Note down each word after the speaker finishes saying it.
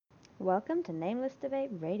Welcome to Nameless Debate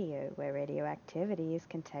Radio, where radioactivity is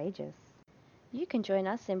contagious. You can join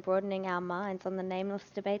us in broadening our minds on the Nameless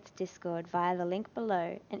Debates Discord via the link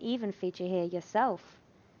below and even feature here yourself,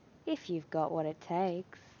 if you've got what it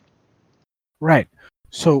takes. Right.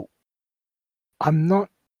 So, I'm not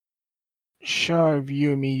sure if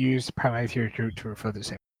you and me use pragmatic theory of truth to refer to the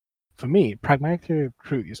same. For me, pragmatic theory of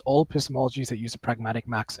truth is all epistemologies that use a pragmatic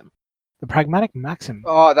maxim. The pragmatic maxim.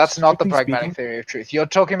 Oh, that's not the strictly pragmatic speaking, theory of truth. You're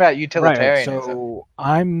talking about right? utilitarianism. So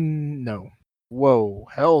no. Whoa,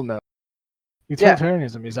 hell no.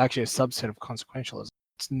 Utilitarianism is actually a subset of consequentialism.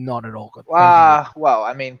 It's not at all good. Well,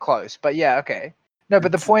 I mean, close, but yeah, okay. No,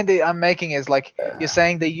 but the point that I'm making is like you're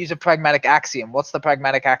saying they use a pragmatic axiom. What's the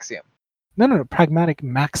pragmatic axiom? No, pragmatic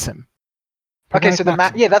maxim. Okay, so Pragmatic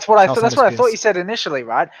maxim. yeah, that's what I Outside that's of what I space. thought you said initially,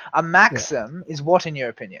 right? A maxim is what, in your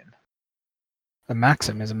opinion? A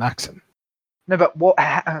maxim is a maxim. No, but what?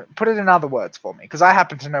 Put it in other words for me, because I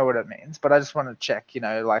happen to know what it means, but I just want to check.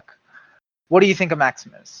 Like, what do you think a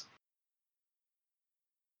maxim is?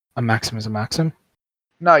 A maxim is a maxim?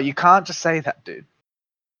 No, you can't just say that, dude.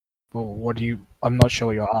 Well, I'm not sure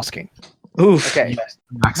what you're asking. Oof. Okay. Yes,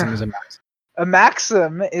 a maxim is a maxim. A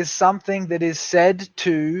maxim is something that is said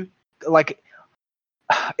to, like,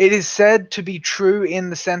 it is said to be true in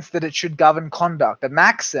the sense that it should govern conduct. A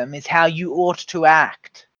maxim is how you ought to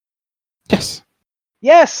act. Yes.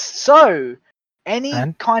 Yes, so any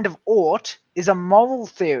And? kind of ought is a moral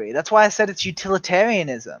theory. That's why I said it's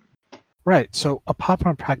utilitarianism. Right. So apart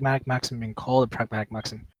from a pragmatic maxim being called a pragmatic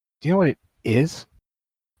maxim, do you know what it is?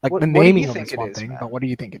 Like What the do you naming of think it's it one is, thing, man? but what do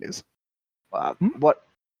you think it is?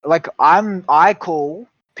 Like I call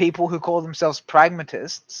people who call themselves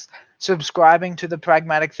pragmatists subscribing to the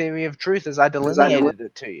pragmatic theory of truth as I delineated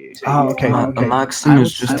it to you. Oh, okay. A okay. maxim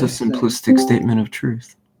is just a simplistic statement of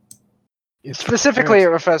truth. It's Specifically, it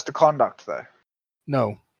very- refers to conduct, though.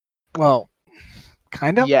 no. Well,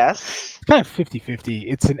 kind of. Yes. It's kind of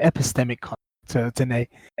 50-50. It's an epistemic concept. So it's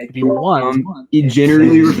if you want. It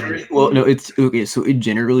generally refers. Well, no, it's okay. So it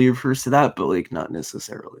generally refers to that, but like not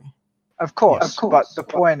necessarily. Of course, Yes. but the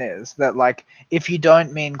point is that, like, if you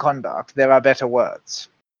don't mean conduct, there are better words.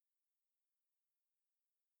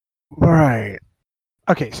 Right.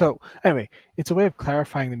 Okay, so anyway, it's a way of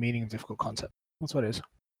clarifying the meaning of difficult concept. That's what it is.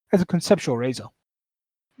 It's a conceptual razor.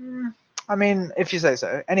 I mean, if you say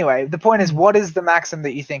so. Anyway, the point is, what is the maxim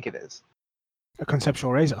that you think it is? A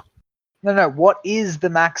conceptual razor. No, what is the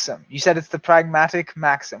maxim? You said it's the pragmatic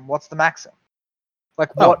maxim. What's the maxim? Like,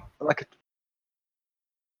 Oh. what? Like,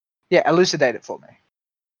 yeah, elucidate it for me.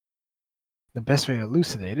 The best way to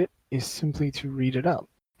elucidate it is simply to read it out.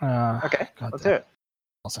 Okay, God let's damn. hear it.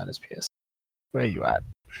 Outside his PS. Where are you at?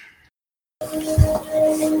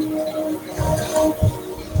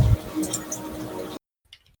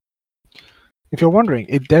 If you're wondering,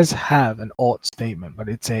 it does have an ought statement, but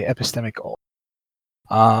it's a epistemic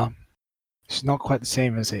ought. It's not quite the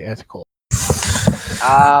same as a ethical.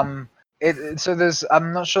 So there's.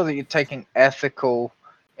 I'm not sure that you're taking ethical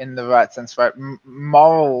in the right sense, right?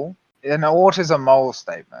 Moral. An ought is a moral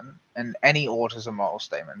statement, and any ought is a moral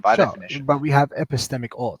statement by Sure, definition. but we have epistemic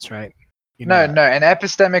oughts, right? You No, know that. no. An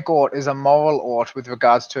epistemic ought is a moral ought with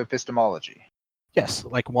regards to epistemology. Yes,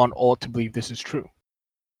 like one ought to believe this is true.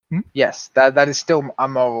 Yes, that is still a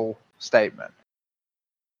moral statement.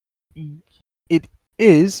 It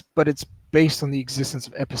is, but it's based on the existence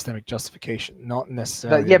of epistemic justification, not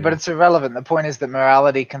necessarily. Yeah, but it's irrelevant. The point is that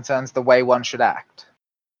morality concerns the way one should act.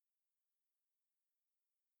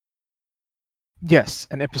 Yes,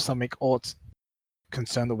 an epistemic ought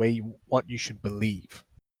concern the way what you should believe.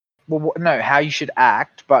 Well, no, how you should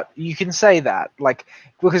act, but you can say that, like,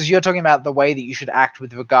 because you're talking about the way that you should act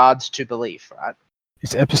with regards to belief, right?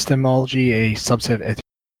 Is epistemology a subset of ethics?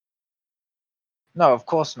 No, of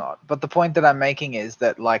course not. But the point that I'm making is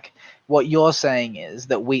that, like, what you're saying is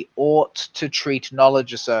that we ought to treat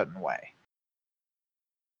knowledge a certain way.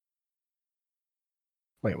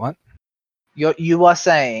 Wait, what? You are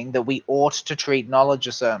saying that we ought to treat knowledge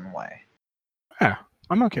a certain way. Yeah,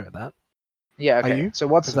 I'm okay with that. Yeah, Are okay. you? So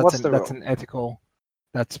what's the rule? That's an ethical.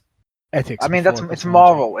 That's ethics. I mean, before it's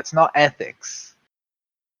epistemology. moral. It's not ethics.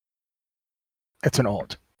 It's an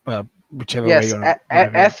ought. Whichever way Yes, you want.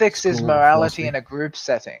 ethics is morality in a group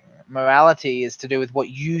setting. Morality is to do with what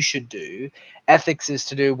you should do. Ethics is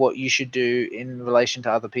to do what you should do in relation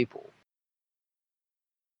to other people.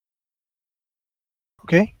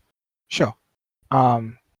 Okay, sure.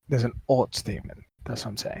 There's an ought statement. That's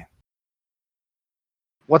what I'm saying.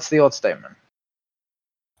 What's the ought statement?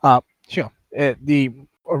 Sure. The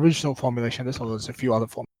original formulation. There's a few other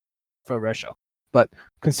forms for Russia. But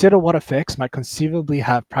consider what effects might conceivably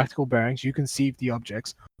have practical bearings. You conceive the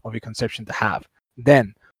objects of your conception to have.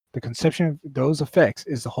 Then the conception of those effects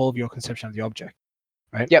is the whole of your conception of the object,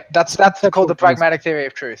 right? Yep, that's called the pragmatic theory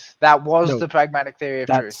of truth. That was the pragmatic theory of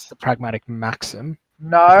truth. That's the pragmatic maxim.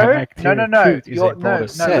 No. Truth is a broader No.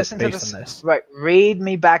 set Listen to based this. on this. Right, read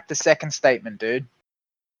me back the second statement, dude.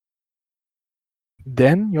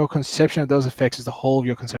 Then your conception of those effects is the whole of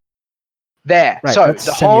your conception. There. Right, So that's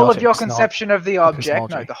the whole of semiotics, your not conception of the object. No,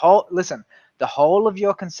 epistemology. the whole of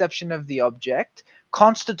your conception of the object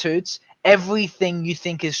constitutes everything you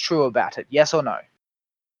think is true about it. Yes or no?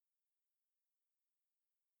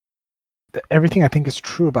 Everything I think is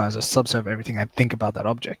true about is a subset of everything I think about that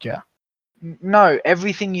object. Yeah. No,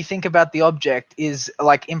 everything you think about the object is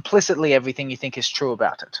like implicitly everything you think is true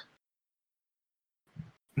about it.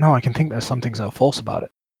 No, I can think there's some things that are false about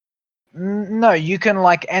it. No, you can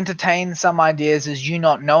like entertain some ideas as you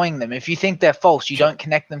not knowing them. If you think they're false, you don't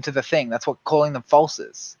connect them to the thing. That's what calling them false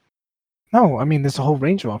is. No, I mean there's a whole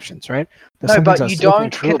range of options, right? No, but you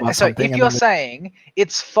don't. So if you're saying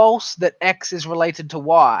it's false that X is related to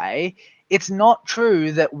Y, it's not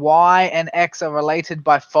true that Y and X are related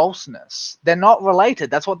by falseness. They're not related.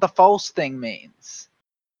 That's what the false thing means.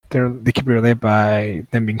 They can be related by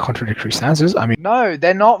them being contradictory stances. I mean, no,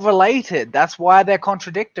 they're not related. That's why they're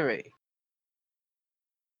contradictory.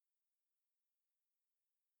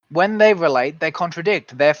 When they relate, they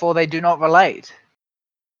contradict. Therefore, they do not relate.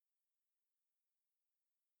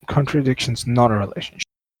 Contradiction's not a relationship.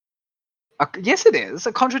 Yes, it is.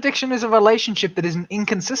 A contradiction is a relationship that is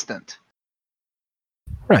inconsistent.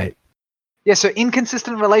 Right. Yeah, so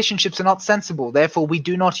inconsistent relationships are not sensible. Therefore, we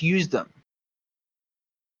do not use them.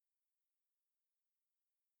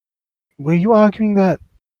 Were you arguing that?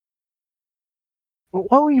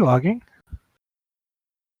 What were you arguing?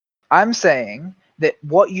 I'm saying that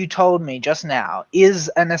what you told me just now is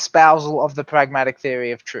an espousal of the pragmatic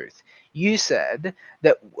theory of truth. You said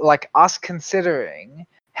that, like, us considering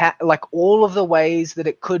like all of the ways that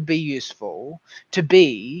it could be useful to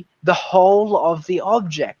be the whole of the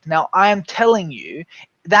object. Now, I am telling you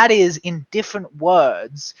that is, in different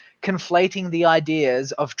words, conflating the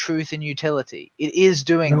ideas of truth and utility. It is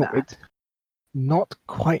doing that. It's not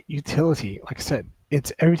quite utility. Like I said,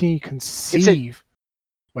 it's everything you conceive.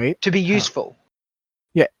 To be useful.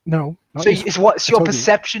 Yeah, no. So it's your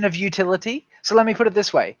perception of utility? So let me put it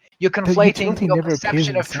this way. You're conflating your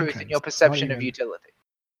perception of truth and your perception of utility.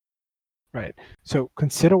 Right. So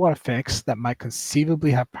consider what effects that might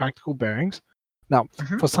conceivably have practical bearings. Now,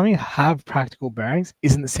 for something to have practical bearings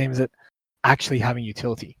isn't the same as it actually having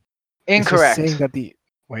utility. Incorrect. It's saying that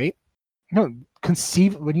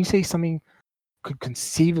when you say something could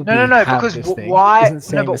conceivably have because this thing, why? isn't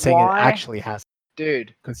saying it actually has.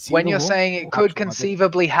 Dude, when you're saying it could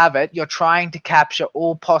conceivably have it, you're trying to capture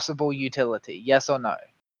all possible utility. Yes or no?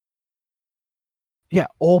 Yeah,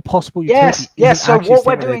 all possible utility. Yes. So what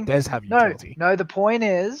we're doing does have utility. No. The point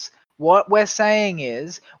is, what we're saying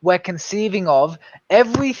is we're conceiving of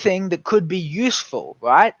everything that could be useful,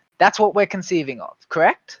 right? That's what we're conceiving of,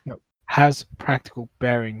 correct? No, has practical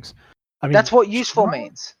bearings. I mean, that's what useful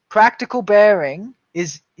means. Practical bearing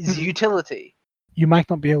is utility. You might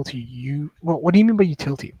not be able to use. What do you mean by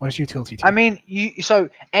utility? What is utility to you? I mean, so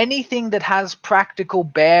anything that has practical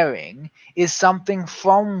bearing is something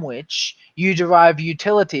from which you derive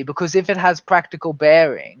utility, because if it has practical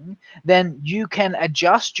bearing, then you can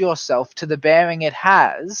adjust yourself to the bearing it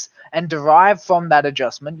has and derive from that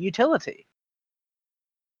adjustment utility.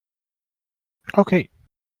 Okay.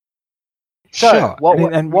 So sure. what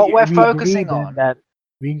we're focusing on.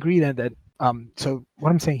 We agree that so what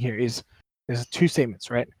I'm saying here is there's two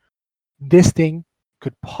statements, right? This thing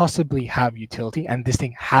could possibly have utility, and this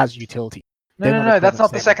thing has utility. No, that's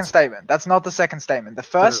not the second statement. That's not the second statement. The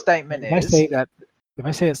first statement is. If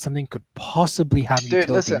I say that something could possibly have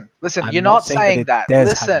utility. Dude, listen. You're not saying that.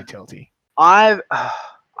 Listen. I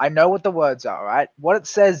know what the words are, right? What it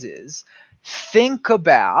says is, think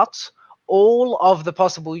about all of the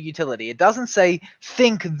possible utility. It doesn't say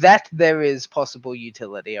think that there is possible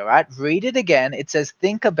utility, all right? Read it again. It says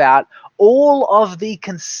think about all of the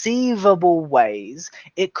conceivable ways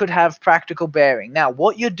it could have practical bearing. Now,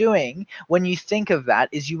 what you're doing when you think of that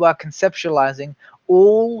is you are conceptualizing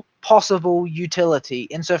all possible utility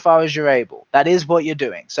insofar as you're able. That is what you're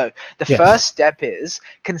doing. So the first step is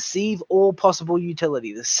conceive all possible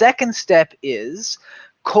utility. The second step is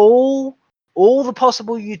call all the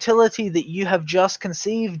possible utility that you have just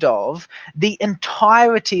conceived of the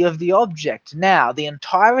entirety of the object. Now, the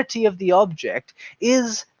entirety of the object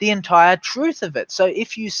is the entire truth of it. So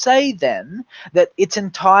if you say then that its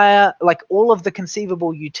entire, like all of the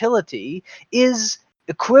conceivable utility is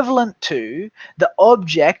equivalent to the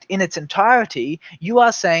object in its entirety, you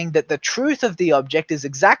are saying that the truth of the object is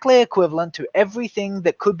exactly equivalent to everything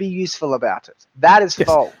that could be useful about it. That is Yes.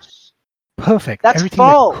 false. Perfect. That's Everything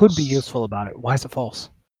false. that could be useful about it. Why is it false?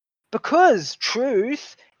 Because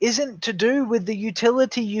truth isn't to do with the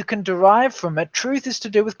utility you can derive from it. Truth is to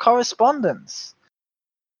do with correspondence.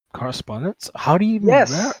 Correspondence? How do you even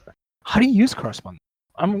Yes. how do you use correspondence?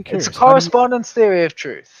 I'm curious. It's a correspondence theory of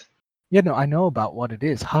truth. Yeah, no, I know about what it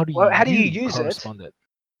is. How do Well, you how do you use it? correspond it?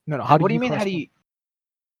 No, how do What do you you mean? How do correspond? you?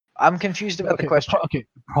 I'm confused about the Okay, question. okay.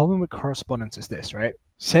 The problem with correspondence is this, right?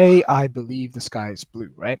 Say I believe the sky is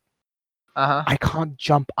blue, right? Uh-huh. I can't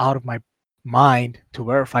jump out of my mind to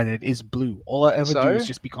verify that it is blue. All I ever do So? is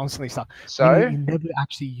just be constantly stuck. So? You never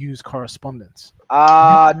actually use correspondence.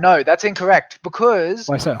 No, that's incorrect, because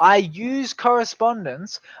Why so? I use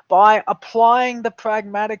correspondence by applying the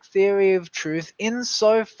pragmatic theory of truth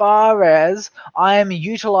insofar as I am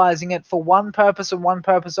utilizing it for one purpose and one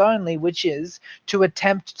purpose only, which is to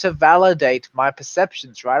attempt to validate my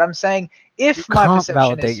perceptions, right? I'm saying if You my can't perception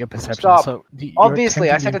validate is... your perception. Stop. So you're Obviously,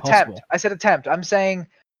 I attempting said the impossible. attempt. I said attempt. I'm saying,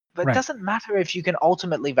 but Right. it doesn't matter if you can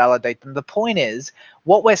ultimately validate them. The point is,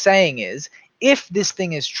 what we're saying is, if this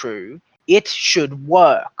thing is true, it should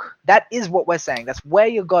work. That is what we're saying. That's where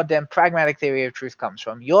your goddamn pragmatic theory of truth comes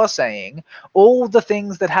from. You're saying all the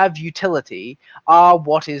things that have utility are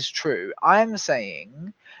what is true. I'm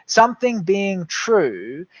saying something being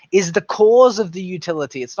true is the cause of the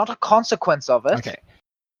utility. It's not a consequence of it. Okay.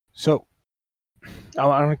 So I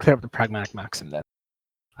want to clear up the pragmatic maxim then.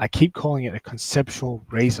 I keep calling it a conceptual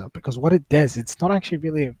razor because what it does, it's not actually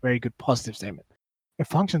really a very good positive statement. It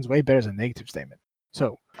functions way better as a negative statement.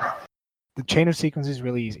 So the chain of sequence is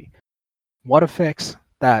really easy. What effects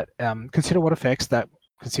that consider what effects that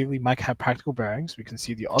conceivably might have practical bearings. We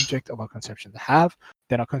conceive the object of our conception to have,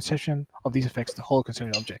 then our conception of these effects the whole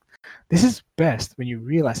concerning object. This is best when you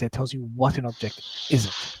realize that it tells you what an object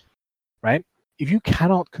isn't, right? If you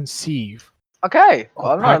cannot conceive Okay,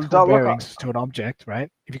 of practical bearings to an object, right?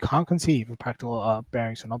 If you can't conceive of practical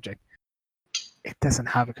bearings to an object, it doesn't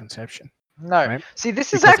have a conception. No. Right? See,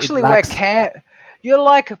 this is Because it actually lacks- where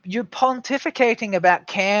you're pontificating about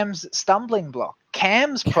Cam's stumbling block.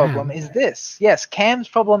 Cam's problem Cam. is this. Yes, Cam's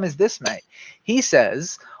problem is this, mate. He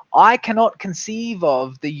says, I cannot conceive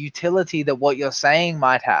of the utility that what you're saying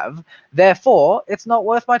might have, therefore it's not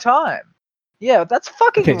worth my time. Yeah, that's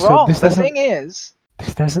fucking Okay, so wrong. this The doesn't- thing is,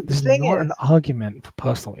 This is thing not is- an argument for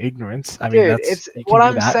personal ignorance. I mean, dude, that's it's you can what do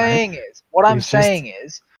I'm that, saying right? is what I'm It's just- saying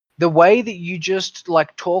is the way that you just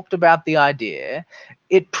like talked about the idea,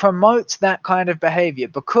 it promotes that kind of behavior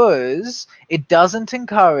because it doesn't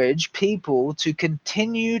encourage people to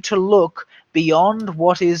continue to look beyond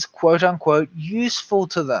what is quote unquote useful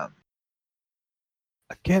to them.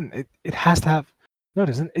 Again, it has to have no, it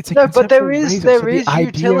doesn't. It's a No, but there conceptual is razor, so the idea-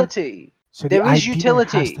 utility. So There the is idea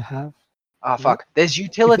utility. has to have. Ah, fuck. There's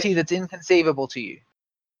utility that's inconceivable to you.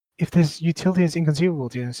 If there's utility that's inconceivable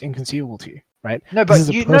to you, it's inconceivable to you, right? No, This but is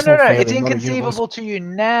a no. personal It's failing, not a inconceivable universal. to you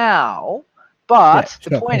now. But Yeah,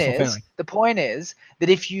 sure, personal failing. the point is that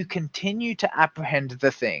if you continue to apprehend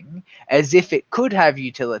the thing as if it could have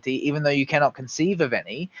utility, even though you cannot conceive of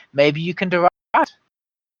any, maybe you can derive it.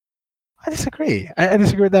 I disagree. I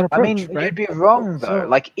disagree with that approach. I mean, right? you'd be wrong though. So-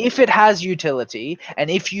 Like, if it has utility,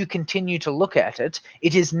 and if you continue to look at it,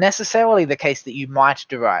 it is necessarily the case that you might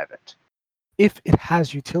derive it. If it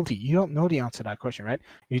has utility, you don't know the answer to that question, right?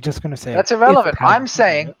 You're just going to say That's if it irrelevant. has I'm utility,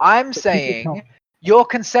 saying but you can tell- your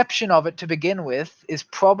conception of it to begin with is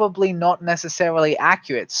probably not necessarily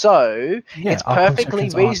accurate. So Yeah, it's our perfectly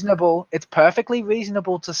conceptions aren't. reasonable. It's perfectly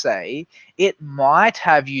reasonable to say it might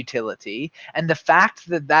have utility, and the fact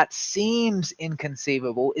that that seems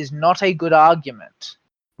inconceivable is not a good argument.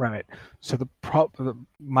 Right. So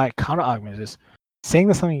my counter argument is saying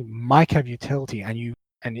that something might have utility,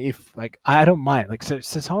 and if like I don't mind, like so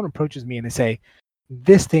someone approaches me and they say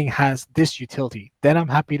this thing has this utility, then I'm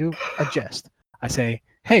happy to adjust. I say,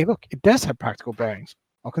 hey, look, it does have practical bearings.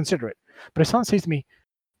 I'll consider it. But if someone says to me,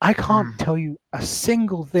 I can't tell you a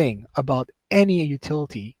single thing about any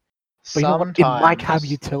utility, but you know what? It might have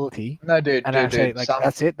utility. No, dude, And I say, like,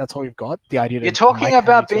 that's it. That's all you've got. The idea that you're it talking might have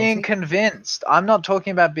about being utility. convinced. I'm not talking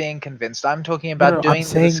about being convinced. I'm talking about no, I'm doing the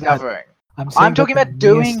saying that- discovering. I'm talking about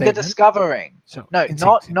doing the discovering. So, No,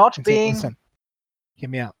 not being. Listen, hear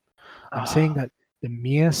me out. I'm saying that the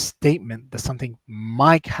mere statement that something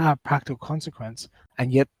might have practical consequence,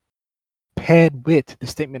 and yet paired with the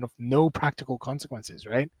statement of no practical consequences,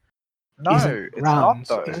 right? No, it's not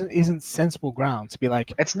though. Isn't sensible grounds to be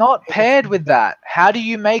like. It's not paired with that. How do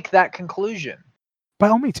you make that conclusion? by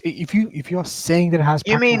all means, if you're saying that it has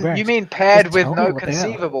You practical mean bearings, paired just with tell me no what they are.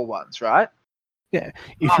 conceivable ones, right? Yeah,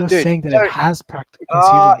 if Oh, you're dude, saying that so- it has practical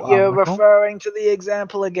conceivable, you're what call? referring to the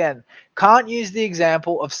example again. Can't use the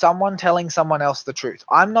example of someone telling someone else the truth.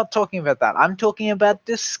 I'm not talking about that. I'm talking about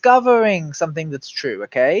discovering something that's true,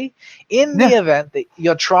 okay? In the event that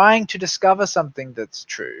you're trying to discover something that's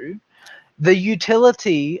true, the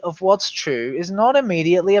utility of what's true is not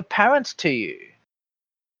immediately apparent to you.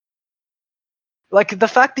 Like, the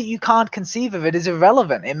fact that you can't conceive of it is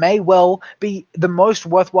irrelevant. It may well be the most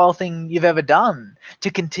worthwhile thing you've ever done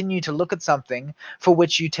to continue to look at something for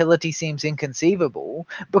which utility seems inconceivable,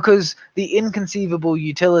 because the inconceivable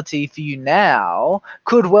utility for you now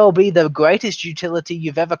could well be the greatest utility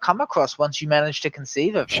you've ever come across once you manage to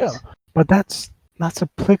conceive of it. Sure, but that's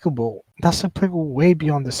applicable. That's applicable way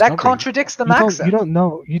beyond discovery. That contradicts the You maxim. don't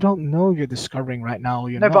know you're discovering right now.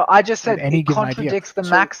 You're No, not but I just with said any it given idea. contradicts the So-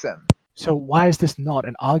 maxim. So why is this not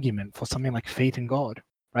an argument for something like faith in God,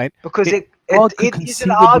 right? Because God could it is an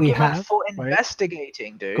conceivably argument have, for right?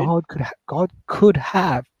 investigating, dude. God could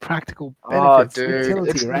have practical Oh, benefits, dude,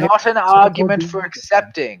 utility, it's right? not an So argument therefore, for do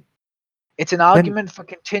accepting. It's an argument for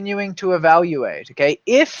continuing to evaluate. Okay,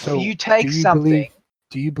 if So you take do you something.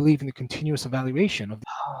 do you believe in the continuous evaluation of the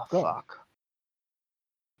Oh, God? fuck.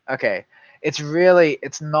 Okay,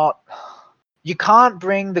 it's not. You can't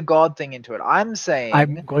bring the God thing into it. I'm saying.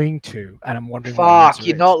 I'm going to, and I'm wondering what your Fuck, answer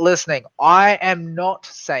you're is. not listening. I am not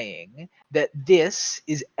saying that this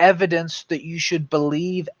is evidence that you should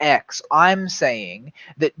believe X. I'm saying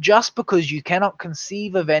that just because you cannot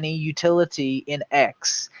conceive of any utility in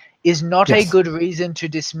X is not a Yes. good reason to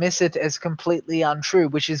dismiss it as completely untrue,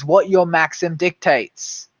 which is what your maxim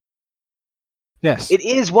dictates. Yes. It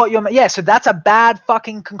is what your so that's a bad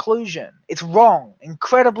fucking conclusion. It's wrong,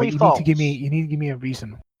 incredibly But you false. need to give me a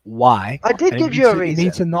reason why. I did and give you a reason. It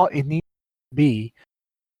needs to not be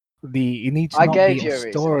I not gave be you a a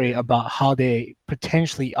reason. story about how they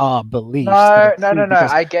potentially are beliefs. No, that are no, true, no, no.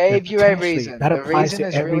 because I they're gave you a potentially- reason. That The applies reason to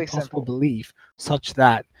is every really possible simple. belief, such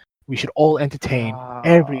that we should all entertain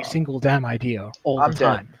every single damn idea all I'm the dead.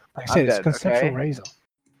 time. Like I said, I'm it's dead, conceptual okay? razor.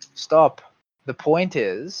 Stop. The point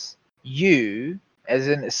is, you, as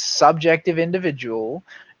a subjective individual,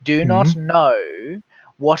 do not know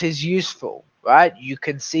what is useful, right? You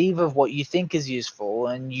conceive of what you think is useful,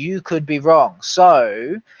 and you could be wrong.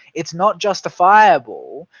 So, it's not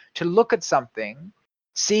justifiable to look at something,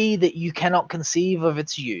 see that you cannot conceive of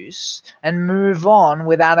its use, and move on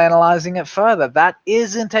without analyzing it further. That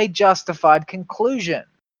isn't a justified conclusion.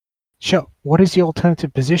 Sure. What is the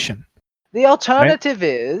alternative position? The alternative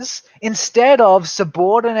is, instead of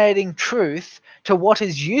subordinating truth to what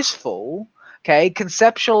is useful, okay,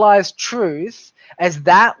 conceptualize truth as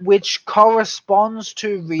that which corresponds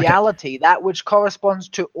to reality, that which corresponds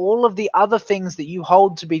to all of the other things that you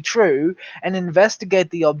hold to be true, and investigate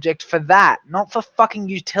the object for that, not for fucking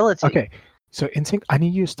utility. Okay. So, Instinct, I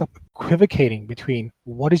need you to stop equivocating between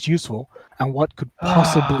what is useful and what could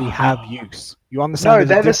possibly have use. You understand? No, there's a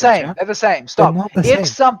they're the difference, same. yeah? They're the same. They're Stop. not the If same.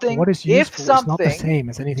 something, What is useful is not the same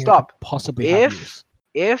as anything that stop. could possibly have use.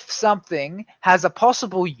 If something has a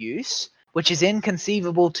possible use, which is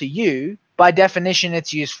inconceivable to you, by definition,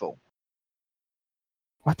 it's useful.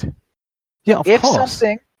 What? Yeah, of If course.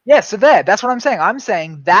 something, yeah, so that's what I'm saying. I'm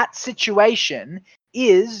saying that situation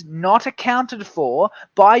is not accounted for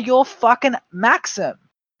by your fucking maxim.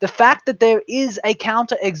 The fact that there is a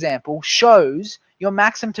counterexample shows your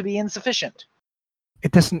maxim to be insufficient.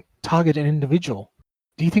 It doesn't target an individual.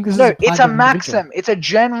 Do you think this is No, applied it's to a an individual? maxim. It's a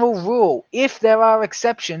general rule. If there are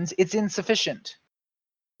exceptions, it's insufficient.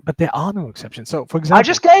 But there are no exceptions. So, for example, I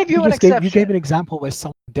just gave you an exception. You gave an example where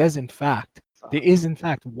someone does, in fact, there is, in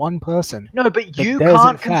fact, one person. No, but you that does,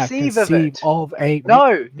 can't in fact, conceive of it. of a.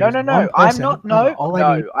 No. There's I'm one person- not. No, all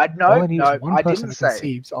I need is one I person didn't that say.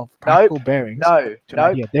 conceives of practical bearings to an Nope.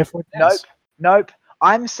 idea. Therefore, yes. Nope.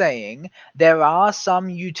 I'm saying there are some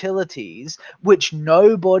utilities which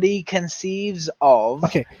nobody conceives of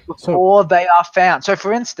Okay, so before they are found. So,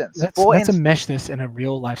 for instance, let's mesh this in a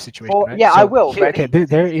real life situation. Right? yeah, So I will. here- Ready? okay,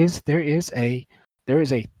 there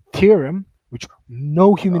is a theorem which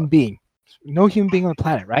no human being on the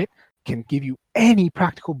planet, right, can give you any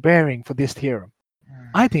practical bearing for this theorem.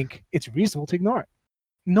 I think it's reasonable to ignore it.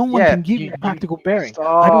 No one can give you a practical bearing.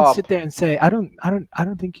 I don't Stop. sit there and say I don't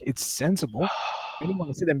think it's sensible. Anyone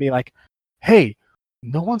will sit there and be like, "Hey,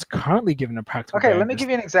 no one's currently given a practical Okay, bearing." let me give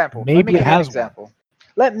you an example. Maybe it has one.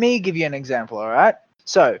 Let me give you an example, all right?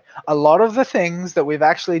 So, a lot of the things that we've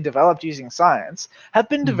actually developed using science have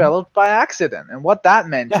been developed by accident. And what that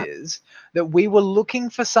meant is that we were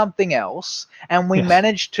looking for something else and we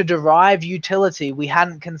managed to derive utility we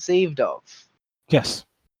hadn't conceived of. Yes.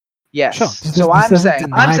 Yes. Sure. So I'm doesn't saying,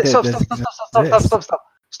 deny that stop, this stop, stop, stop, stop, stop, stop, stop,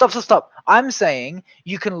 stop, stop, stop. I'm saying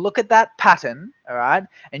you can look at that pattern, all right,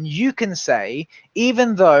 and you can say,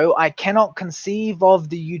 even though I cannot conceive of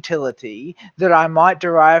the utility that I might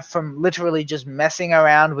derive from literally just messing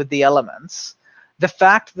around with the elements, the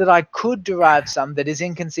fact that I could derive some that is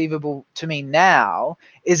inconceivable to me now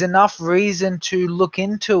is enough reason to look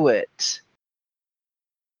into it.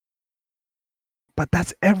 But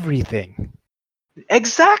that's everything.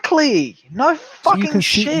 Exactly. No So you fucking can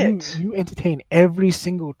see shit. you entertain every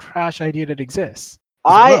single trash idea that exists.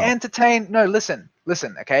 I well. entertain. No, listen,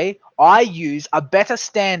 okay? I use a better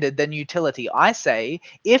standard than utility. I say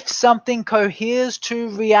if something coheres to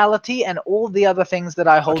reality and all the other things that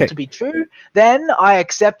I hold Okay. to be true, then I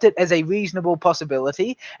accept it as a reasonable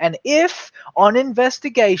possibility. And if, on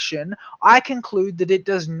investigation, I conclude that it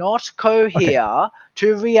does not cohere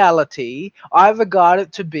to reality, I regard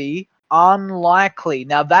it to be unlikely.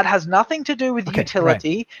 Now that has nothing to do with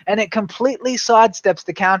utility, and it completely sidesteps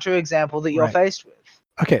the counterexample that you're faced with.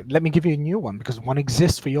 Okay, let me give you a new one because one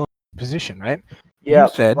exists for your position, right? Yeah,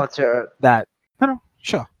 You said let's hear it. that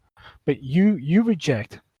sure, but you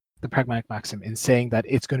reject the pragmatic maxim in saying that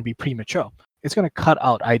it's going to be premature. It's going to cut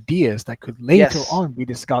out ideas that could later on be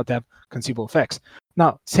discovered to have conceivable effects.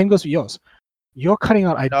 Now, same goes with yours. You're cutting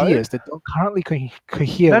out ideas that don't currently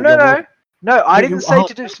cohere. No, I didn't say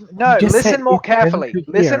to do. No, listen more carefully.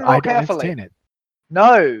 Listen more carefully.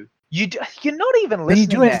 No, you're not even listening. Then you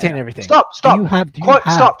do entertain everything. Stop. Quote,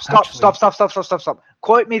 stop.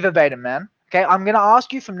 Quote me verbatim, man. Okay, I'm gonna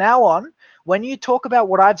ask you from now on. When you talk about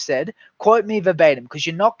what I've said, quote me verbatim because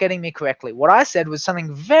you're not getting me correctly. What I said was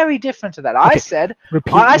something very different to that. I said,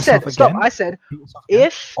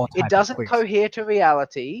 if it doesn't cohere to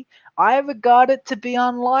reality, I regard it to be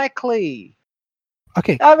unlikely.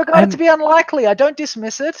 Okay. I regard it to be unlikely. I don't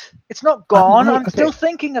dismiss it. It's not gone. I'm still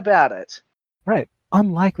thinking about it. Right.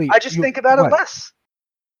 Unlikely. I just think about it less.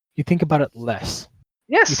 You think about it less.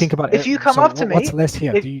 Yes. You think about if you come up to me. What's less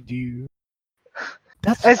here? Do you?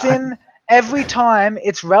 That's every time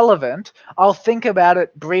it's relevant, I'll think about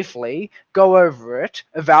it briefly, go over it,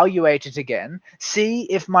 evaluate it again, see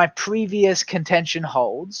if my previous contention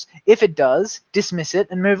holds. If it does, dismiss it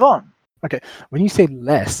and move on. Okay. When you say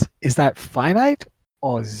less, is that finite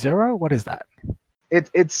or zero? What is that?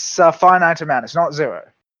 It's a finite amount. It's not zero.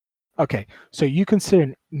 Okay. So you consider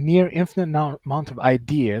a near infinite amount of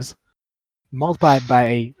ideas multiplied by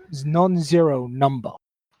a non-zero number.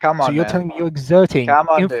 Come on, so you're telling me you're exerting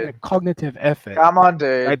infinite cognitive effort. Come on,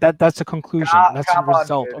 dude. Right? That's a conclusion. That's the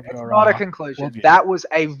result of your. It's not a conclusion. That was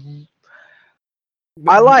a.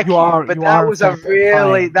 I like you, but that was a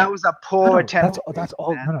really that was a poor attempt. That's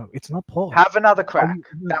all. No, it's not poor. Have another crack.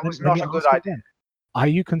 That was not a good idea. Are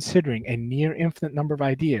you considering a near infinite number of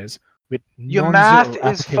ideas with your math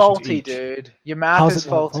is faulty, dude? Your math is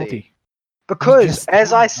faulty. Because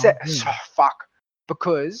as I said,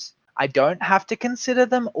 because I don't have to consider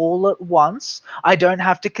them all at once. I don't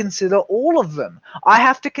have to consider all of them. I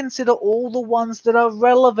have to consider all the ones that are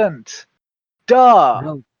relevant. Duh.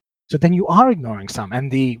 No. So then you are ignoring some, and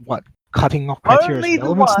the cutting off criteria is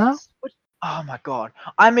relevance now? Oh my god.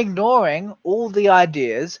 I'm ignoring all the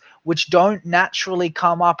ideas which don't naturally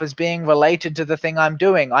come up as being related to the thing I'm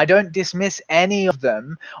doing. I don't dismiss any of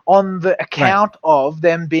them on the account of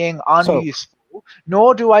them being unuseful,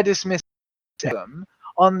 nor do I dismiss them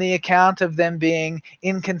on the account of them being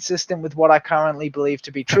inconsistent with what I currently believe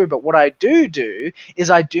to be true. But what I do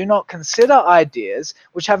is I do not consider ideas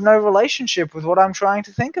which have no relationship with what I'm trying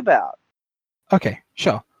to think about. Okay,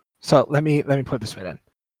 sure. So let me put it this way then.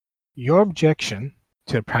 Your objection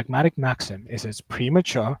to the pragmatic maxim is it's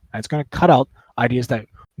premature and it's going to cut out ideas that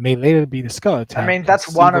may later be discovered. I mean,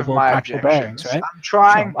 that's one of my objections. Bearings, right? I'm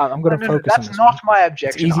trying. Sure, I'm going to focus on this. That's not my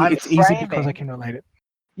objection. It's easy because I can relate it.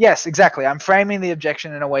 Yes, exactly. I'm framing the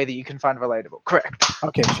objection in a way that you can find relatable. Correct.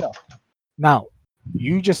 Okay, sure. Now,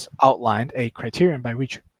 you just outlined a criterion by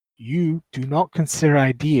which you do not consider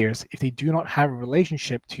ideas if they do not have a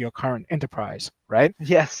relationship to your current enterprise, right?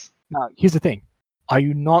 Yes. Now, here's the thing. Are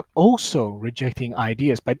you not also rejecting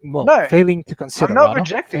ideas, but failing to consider? I'm not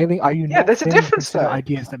rejecting. Are you not there's a difference to consider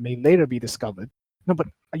ideas that may later be discovered? No, but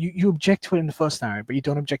you object to it in the first scenario, but you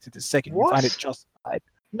don't object to the second. What? You find it justified.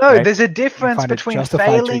 No, right? There's a difference between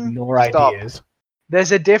failing to ignore ideas.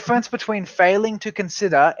 There's a difference between failing to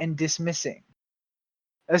consider and dismissing.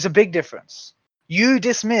 There's a big difference. You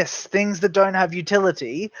dismiss things that don't have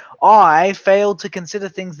utility. I fail to consider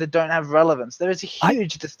things that don't have relevance. There is a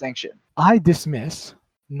huge distinction. I dismiss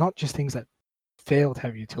not just things that fail to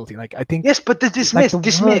have utility. Like I think. Yes, but the dismiss is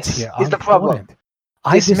the problem.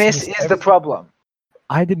 Dismiss is the problem.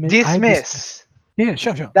 I dismiss. Yeah,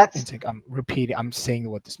 sure. I'm repeating. I'm saying the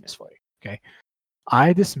word dismiss for you. Okay.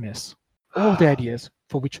 I dismiss all the ideas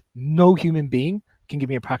for which no human being can give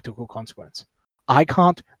me a practical consequence. I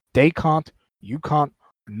can't. They can't. You can't.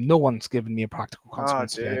 No one's given me a practical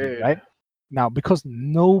consequence to the idea, dude. right? Now, because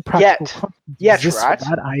no practical consequence exists right? for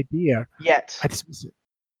that idea, Yet. I dismiss it.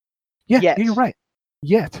 Yeah, Yet. you're right.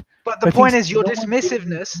 Yet. But the But point things- is your no one's given me-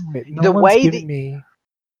 dismissiveness, no the one's way given that me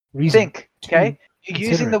reason think, to okay? You're consider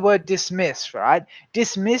using the it. word dismiss, right?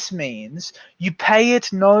 Dismiss means you pay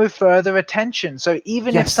it no further attention. So even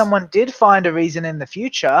if Yes. someone did find a reason in the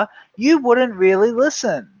future, you wouldn't really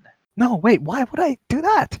listen. No, wait. Why would I do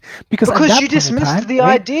that? Because at Because that you point in dismissed time, the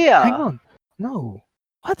wait, idea. Hang on. No.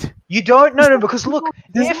 What? You don't There's know not- because look,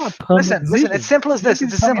 there's not a if permanent listen, decision. it's simple as You this. can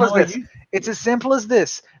It's as tell me simple as how I this. use it. It's as simple as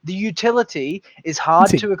this. The utility is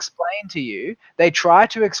hard Insane. to explain to you. They try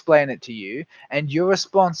to explain it to you, and your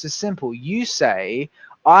response is simple. You say,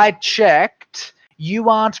 I checked, you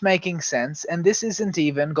aren't making sense, and this isn't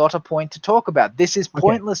even got a point to talk about. This is Okay.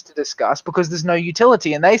 pointless to discuss because there's no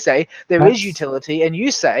utility. And they say, there is That's- utility, and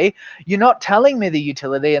you say, you're not telling me the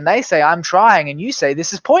utility, and they say, I'm trying, and you say,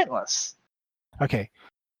 this is pointless. Okay.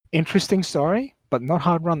 Interesting story, but not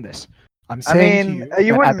hard run this. I'm saying to you, You that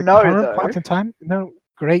at wouldn't the know current though. point in time, no,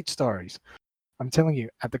 great stories. I'm telling you,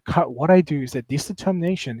 at the what I do is that this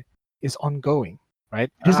determination is ongoing, right?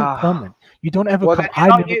 It isn't permanent. You don't ever Well, come. then I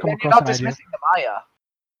you're never come you're across not an idea. dismissing them, are you?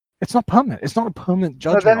 It's not permanent. It's not a permanent No,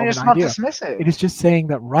 judgment then you're of just an not idea. dismissive. It is just saying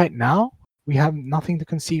that right now we have nothing to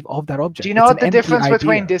conceive of that object. Do you know It's what an the empty difference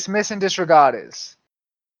between idea. dismiss and disregard is?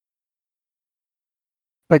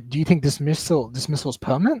 But do you think dismissal is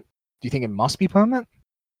permanent? Do you think it must be permanent?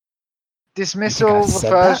 Dismissal said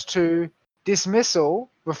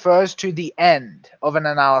refers to the end of an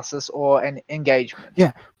analysis or an engagement.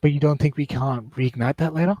 Yeah, but you don't think we can't reignite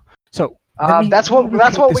that later? So That's what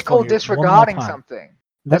we call disregarding time. something.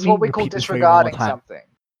 Let That's me what we call repeat this for you one more disregarding time. something.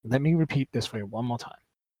 Let me repeat this for you one more time.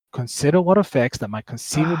 Consider what effects that might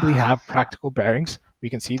conceivably have practical bearings. We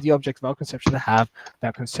conceive the object of our conception to have.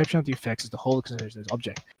 That conception of the effects is the whole consideration of this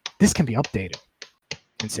object. This can be updated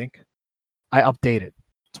in sync. I update it.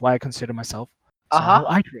 That's why I consider myself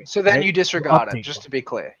So then you disregard it, just to be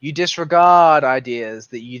clear. You disregard ideas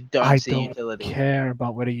that you don't see utility. I don't care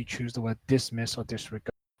about whether you choose the word dismiss or disregard.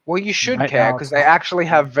 Well, you should Right care now, because it's they not- actually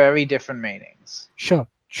have very different meanings. Sure,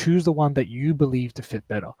 choose the one that you believe to fit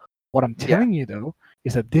better. What I'm telling you, though,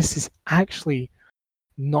 is that this is actually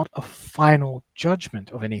not a final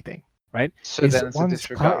judgment of anything, right? So then it's a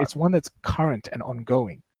disregard. It's one that's current and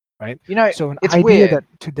ongoing, right? You know, So it's weird.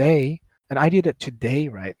 an idea that today,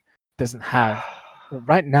 right, doesn't have,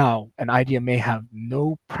 right now, an idea may have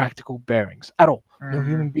no practical bearings at all. No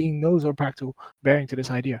human being knows a practical bearing to this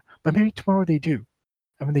idea, but maybe tomorrow they do.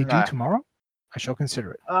 And when they do tomorrow, I shall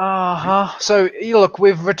consider it. So look,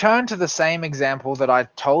 we've returned to the same example that I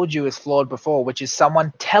told you is flawed before, which is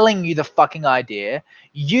someone telling you the fucking idea.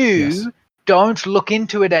 You don't look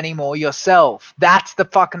into it anymore yourself. That's the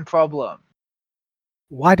fucking problem.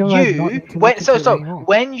 Why don't I not need to look into it anymore?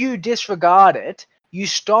 When you disregard it, you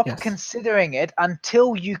stop considering it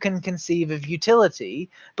until you can conceive of utility.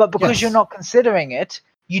 But because you're not considering it,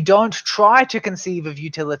 you don't try to conceive of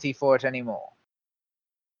utility for it anymore.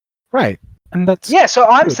 Right. And that's so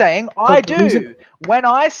I'm saying I the do. reason- When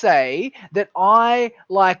I say that I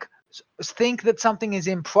think that something is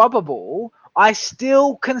improbable, I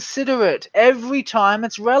still consider it every time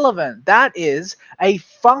it's relevant. That is a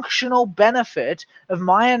functional benefit of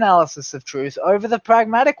my analysis of truth over the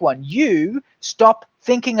pragmatic one. You stop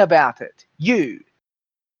thinking about it.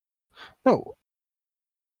 No.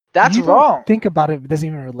 That's you wrong. Don't think about it. It doesn't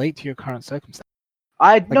even relate to your current circumstance.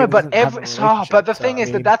 But the thing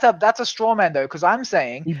is that that's a straw man though, because I'm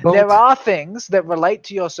saying there are things that relate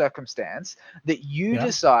to your circumstance that you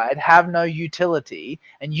decide have no utility,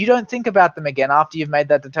 and you don't think about them again after you've made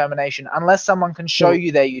that determination, unless someone can show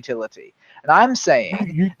you their utility. And I'm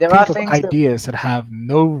saying there are things ideas that have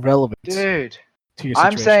no relevance. Dude, to your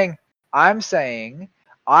situation. I'm saying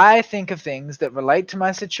I think of things that relate to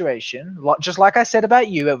my situation, just like I said about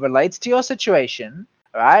you. It relates to your situation.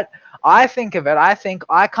 Right? I think of it. I think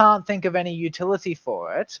I can't think of any utility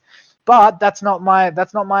for it, but that's not my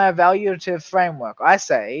evaluative framework. I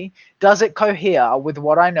say, does it cohere with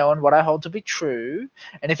what I know and what I hold to be true?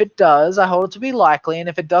 And if it does, I hold it to be likely, and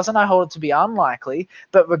if it doesn't, I hold it to be unlikely.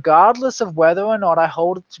 But regardless of whether or not I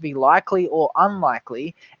hold it to be likely or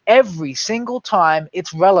unlikely, every single time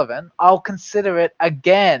it's relevant, I'll consider it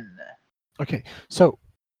again. Okay, so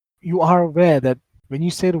you are aware that when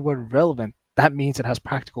you say the word relevant, that means it has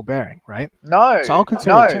practical bearing, right? No. So I'll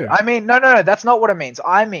consider it too. I mean, no. That's not what it means.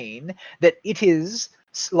 I mean that it is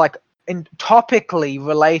topically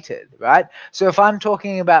related, right? So if I'm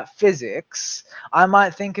talking about physics, I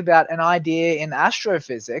might think about an idea in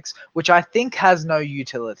astrophysics which I think has no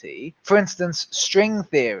utility. For instance, string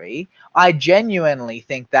theory. I genuinely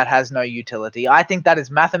think that has no utility. I think that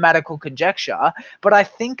is mathematical conjecture, but I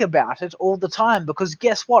think about it all the time because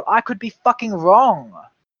guess what? I could be fucking wrong.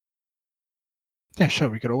 Yeah, sure,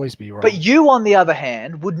 we could always be wrong. But you, on the other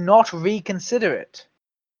hand, would not reconsider it.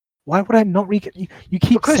 Why would I not you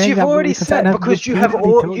keep Because saying you've that already said, because you have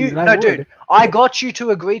repeatedly all told you that I no would. dude, I got you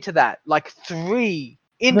to agree to that like 3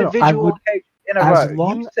 individual would, occasions in a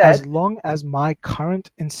row. As long as my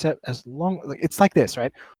current like it's like this,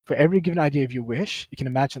 right? For every given idea of your wish, you can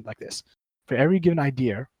imagine it like this. For every given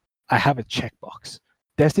idea, I have a checkbox.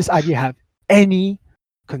 Does this idea have any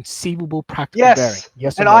conceivable practical bearing?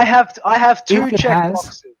 Yes or and no? I have 2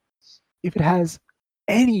 checkboxes. If it has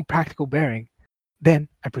any practical bearing, then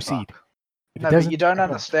I proceed. No, but you don't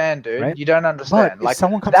understand, dude. Right? You don't understand. But like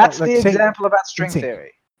someone comes that's out, like, the example about string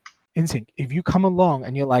theory. Insync. If you come along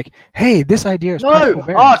and you're like, "Hey, this idea is No, practical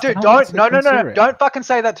bearing," oh, dude, don't, no, it. don't fucking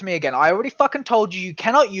say that to me again. I already fucking told you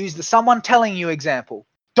cannot use the someone telling you example.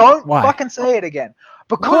 Don't fucking say it again.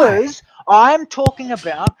 Because I'm talking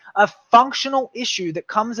about a functional issue that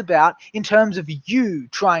comes about in terms of you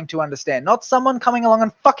trying to understand, not someone coming along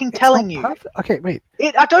and fucking telling you. Okay, wait.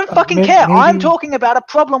 I don't fucking care. I'm talking about a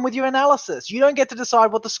problem with your analysis. You don't get to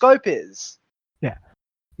decide what the scope is. Yeah.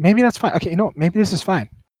 Maybe that's fine. Okay, maybe this is fine.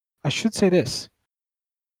 I should say this.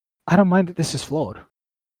 I don't mind that this is flawed.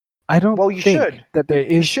 I don't think that there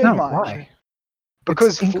is... You should mind. Why?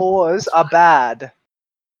 Because flaws are bad.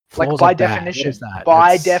 Flaws by are definition. What is that?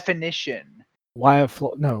 By definition. Why a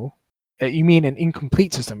flaw? No. You mean an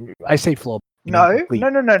incomplete system. I say flawed. No.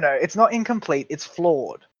 It's not incomplete. It's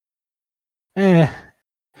flawed.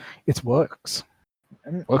 It works.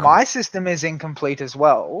 My system is incomplete as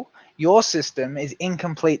well. Your system is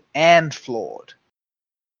incomplete and flawed.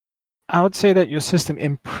 I would say that your system,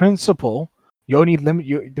 in principle, you only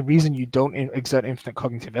limit the reason you don't exert infinite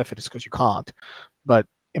cognitive effort is because you can't. But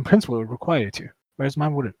in principle, it would require you to. Whereas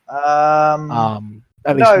mine wouldn't. At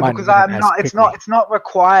least no, because I'm not. It's not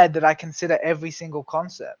required that I consider every single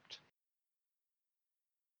concept.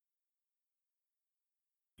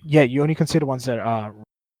 Yeah, you only consider ones that are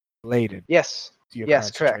related. Yes. To your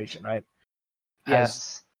yes, current correct. Situation, right?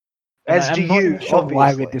 Yes. As do you. Not sure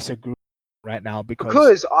why we disagree right now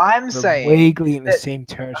because I'm saying vaguely in the same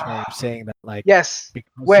territory of saying that, like, yes,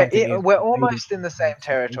 we're almost in the same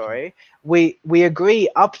territory. We agree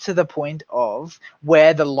up to the point of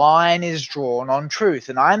where the line is drawn on truth,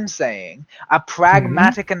 and I'm saying a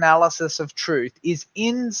pragmatic analysis of truth is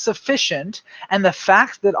insufficient, and the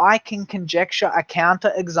fact that I can conjecture a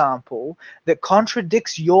counterexample that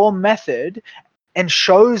contradicts your method and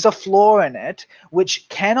shows a flaw in it, which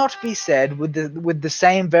cannot be said with the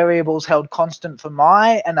same variables held constant for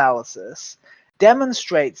my analysis,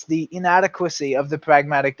 demonstrates the inadequacy of the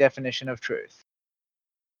pragmatic definition of truth.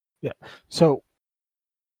 Yeah. So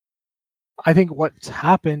I think what's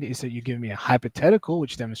happened is that you give me a hypothetical,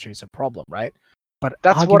 which demonstrates a problem, right? But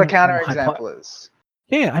that's what a counterexample is.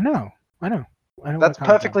 Yeah, I know. That's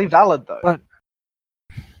perfectly valid, though. But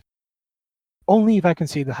only if I can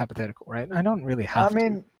see the hypothetical, right? I don't really have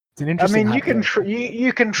to. It's an interesting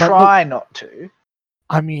you can try not to.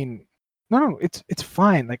 I mean, no, it's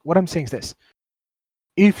fine. Like, what I'm saying is this: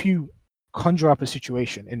 if you conjure up a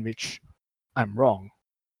situation in which I'm wrong,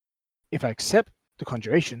 if I accept the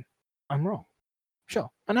conjuration, I'm wrong. Sure,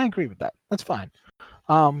 and I agree with that. That's fine.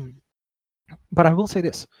 But I will say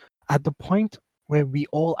this: at the point where we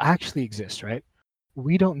all actually exist, right?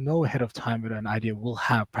 We don't know ahead of time whether an idea will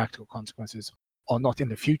have practical consequences or not in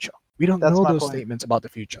the future. We don't know those statements about the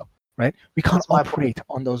future, right? We can't operate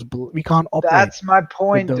on those. We can't operate. That's my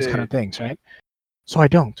point, with those kind of things, right? So I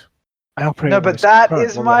don't. I operate. No, but that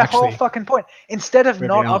is my whole fucking point. Instead of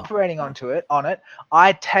not operating on it,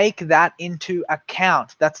 I take that into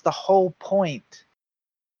account. That's the whole point.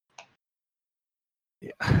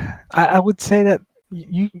 Yeah. I would say that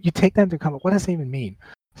you take that into account. What does that even mean?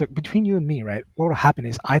 So between you and me, right, what will happen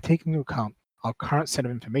is I take into account our current set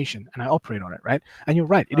of information and I operate on it, right? And you're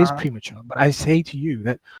right, it is premature. But I say to you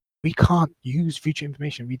that we can't use future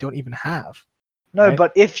information we don't even have. No, right?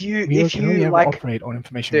 but if you like operate on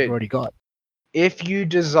information we've already got. If you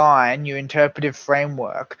design your interpretive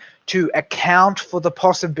framework to account for the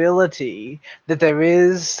possibility that there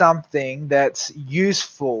is something that's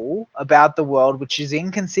useful about the world which is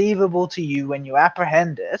inconceivable to you when you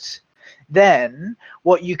apprehend it, then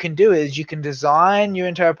what you can do is you can design your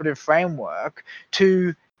interpretive framework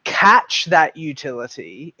to catch that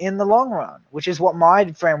utility in the long run, which is what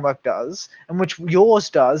my framework does and which yours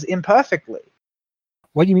does imperfectly.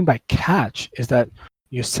 What you mean by catch is that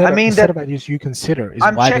your set mean the set that of ideas you consider is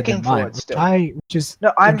I'm wider checking than for mine, it still. which is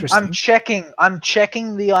No, I'm interesting. I'm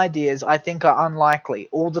checking the ideas I think are unlikely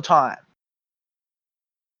all the time.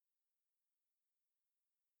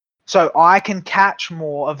 So I can catch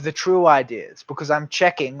more of the true ideas because I'm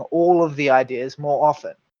checking all of the ideas more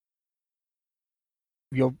often.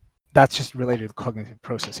 That's just related to cognitive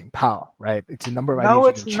processing power, right? It's a number of No, ideas you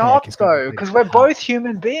it's can check. not It's going to be though, related because to we're power. both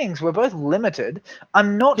human beings. We're both limited.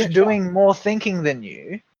 I'm not Yeah, sure. doing more thinking than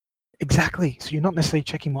you. Exactly. So you're not necessarily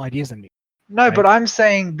checking more ideas than me. No, Right. but I'm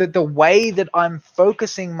saying that the way that I'm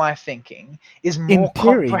focusing my thinking is more In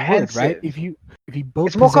theory, you would, comprehensive. right? If you both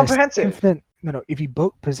It's more possess comprehensive. infinite, if you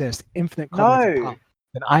both possess infinite cognitive No. power,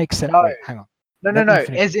 then I accept. No. Wait, hang on. No, Let me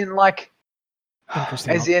finish. as in like,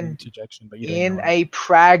 Interesting as in interjection, but you don't in know a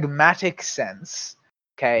pragmatic sense.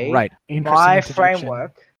 Okay. Right. Interesting My interjection.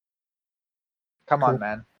 framework. Come Cool. on,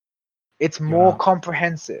 man. It's You're more not.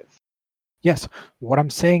 comprehensive. Yes. What I'm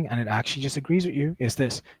saying, and it actually just agrees with you, is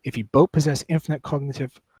this: if you both possess infinite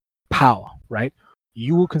cognitive power, right,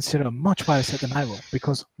 you will consider a much wider set than I will,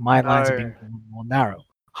 because my lines are being more narrow.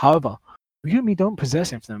 However, you and me don't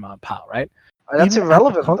possess infinite amount of power, right? That's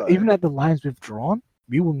irrelevant, though. Even at the lines we've drawn,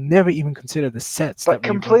 we will never even consider the sets But that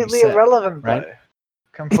we've completely set, irrelevant, right? though.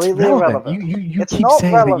 Completely It's relevant. irrelevant. You It's keep not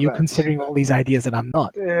saying that you're relevant. considering all these ideas and I'm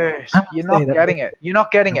not. Dude, I'm you're saying not that getting it. You're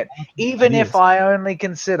not getting it. Even if ideas. I only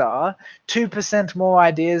consider 2% more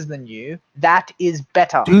ideas than you, that is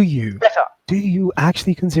better. Do you? Better. Do you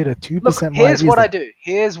actually consider 2% Look, more here's ideas what than I do.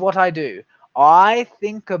 Here's what I do. I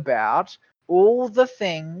think about all the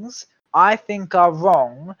things I think are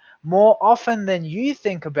wrong more often than you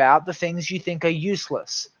think about the things you think are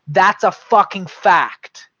useless. That's a fucking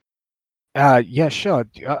fact. Yeah, sure.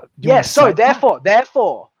 Yes, so therefore,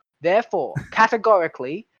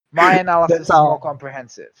 categorically, my analysis is more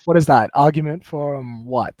comprehensive. What is that? Argument for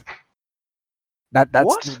what?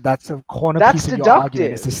 What? That's a corner That's piece of your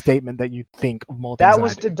argument. It's a deductive. statement that you think of more things That than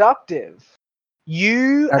was I do. deductive.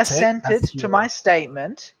 You That's it? assented That's to my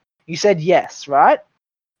statement. You said yes, right?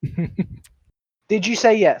 Did you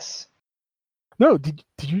say yes? No, did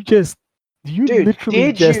you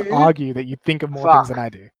literally just argue that you think of more things than I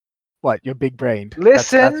do? What, you're big brained?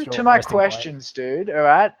 Listen that's to my resting point. questions, dude,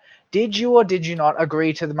 alright? Did you or did you not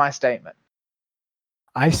agree to my statement?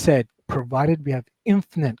 I said, provided we have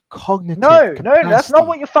infinite cognitive No, capacity, that's not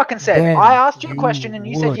what you fucking said. then I asked you a question and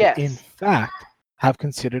you said would, yes. in fact, have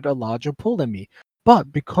considered a larger pull than me.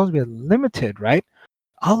 But because we're limited, right?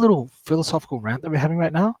 Our little philosophical rant that we're having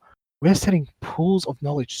right now, we're setting pools of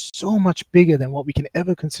knowledge so much bigger than what we can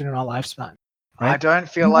ever consider in our lifespan. Right? I don't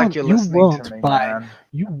feel like you're listening to me, man.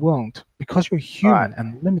 You won't, because you're human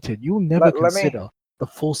and limited. You will never consider the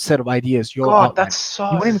full set of ideas you're outlining. That's so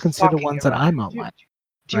you won't even consider ones that I'm outlining.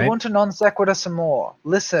 Do you want to non sequitur some more?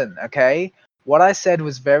 Listen, okay? What I said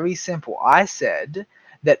was very simple. I said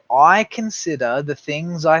that I consider the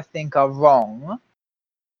things I think are wrong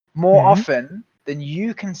more often than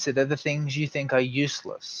you consider the things you think are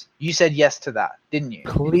useless. You said yes to that, didn't you?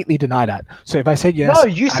 Completely deny that. So if I said yes... No,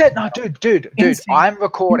 you said... No, dude, I'm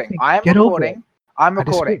recording. I'm recording.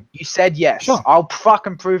 You said yes. Sure. I'll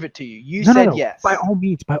fucking prove it to you. You said yes. By all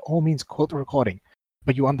means, quote the recording.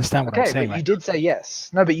 But you understand what I'm saying, but you did say yes.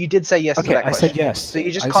 No, but you did say yes to that question. I said yes. So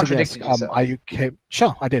you just contradicted yourself. Are you okay?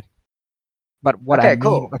 Sure, I did. But what I mean...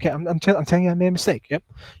 Cool. Okay, I'm telling you I made a mistake. Yep.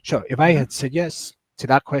 Sure, if I had said yes to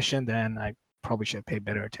that question, then I probably should have paid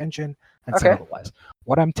better attention and said otherwise.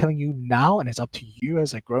 What I'm telling you now, and it's up to you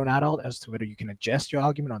as a grown adult as to whether you can adjust your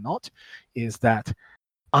argument or not, is that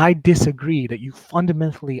I disagree that you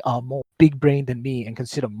fundamentally are more big-brained than me and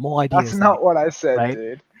consider more ideas. That's not what I said, right?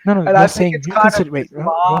 dude. No, and you're saying you consider. Wait,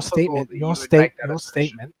 your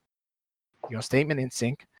statement in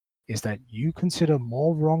sync is that you consider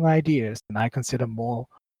more wrong ideas than I consider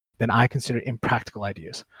impractical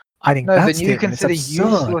ideas. I think that's then you consider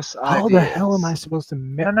useless ideas. How the hell am I supposed to?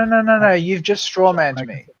 No. You've just strawmanned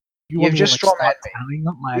me. You've just strawmanned me.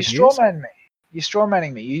 You strawmanned me. You're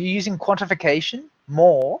strawmanning me. You're using quantification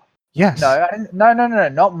more. Yes. No,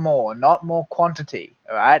 not more. Not more quantity.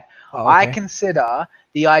 All right. Oh, okay. I consider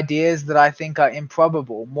the ideas that I think are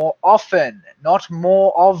improbable more often, not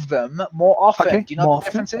more of them. More often. Okay. Do you know what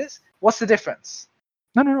the difference is? What's the difference?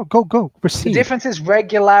 No. Go. Proceed. The difference is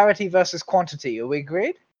regularity versus quantity. Are we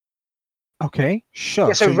agreed? Okay, sure.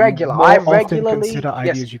 Yeah, so regular. I regularly consider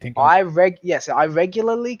ideas you think. I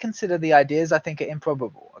regularly consider the ideas I think are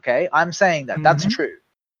improbable. Okay, I'm saying that that's true.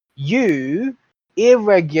 You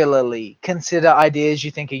irregularly consider ideas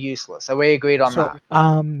you think are useless. Are we agreed on that?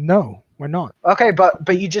 No, we're not. Okay, but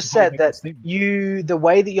you just Before we said make that that statement. the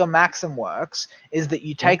way that your maxim works is that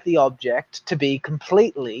you take the object to be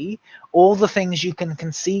completely all the things you can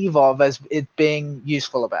conceive of as it being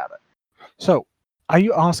useful about it. So, are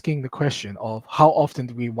you asking the question of how often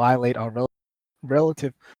do we violate our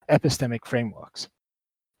relative epistemic frameworks?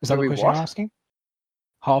 Is that Do the we question what? you're asking?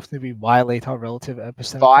 How often do we violate our relative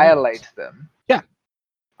epistemic Violate frameworks? them? Yeah.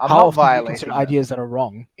 I'm How not often do you violating consider them. ideas that are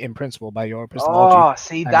wrong in principle by your epistemology? Oh,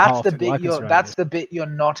 see, and how that's the often do I bit consider ideas? you're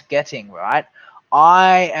not getting, right?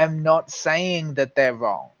 I am not saying that they're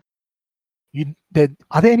wrong.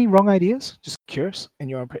 Are there any wrong ideas? Just curious in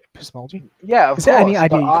your epistemology. Yeah, of Is there any course,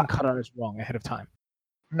 idea but you can cut out as wrong ahead of time?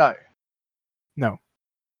 no. No.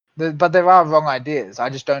 But there are wrong ideas. I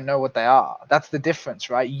just don't know what they are. That's the difference,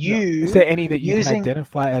 right? You Is there any that you can using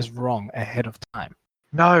identify as wrong ahead of time?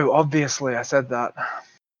 no, obviously I said that.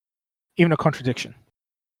 Even a contradiction.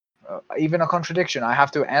 Even a contradiction, I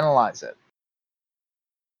have to analyze it.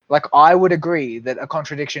 Like, I would agree that a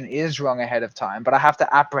contradiction is wrong ahead of time, but I have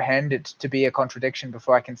to apprehend it to be a contradiction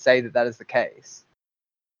before I can say that that is the case.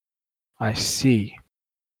 I see.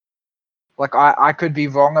 Like, I could be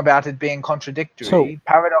wrong about it being contradictory. So-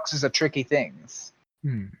 Paradoxes are tricky things.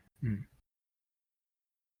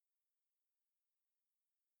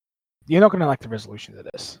 You're not going to like the resolution to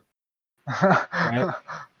this. Right.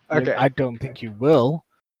 Okay. I don't think you will,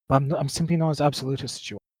 but I'm simply not as absolutist as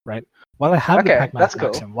you are, right? While I have the Okay, pragmatic that's cool.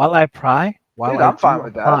 maxim, while I apply, I'm fine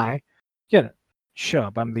with that. apply, yeah,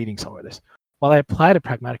 sure, but I'm leading somewhere with this. While I apply the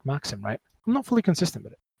pragmatic maxim, right, I'm not fully consistent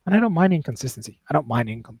with it, and I don't mind inconsistency. I don't mind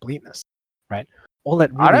incompleteness, right? All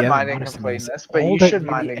that really I don't ever mind matters to me is incompleteness, but all you that should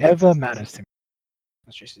mind really ever inconsistency. matters to me.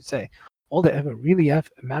 As you should say, all that ever really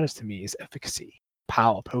matters to me is efficacy,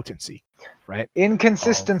 power, potency, right?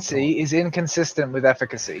 Inconsistency is inconsistent with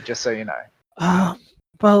efficacy, just so you know.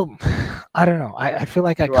 Well, I don't know. I feel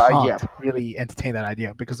like I Well, can't yeah. really entertain that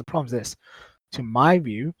idea because the problem is this. To my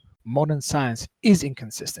view, modern science is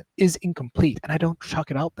inconsistent, is incomplete, and I don't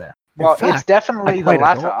chuck it out there. In Well, it's fact, definitely the quite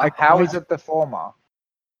latter. adore- I How quite- is it the former?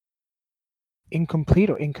 incomplete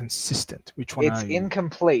or inconsistent? Which one It's are you?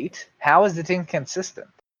 incomplete. How is it inconsistent?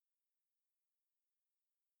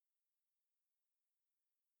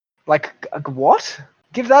 Like, what?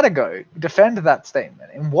 Give that a go. Defend that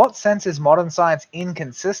statement. In what sense is modern science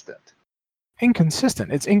inconsistent?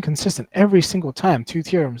 Inconsistent. It's inconsistent every single time two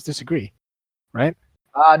theorems disagree, right?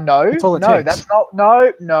 No, That's all it no, takes. that's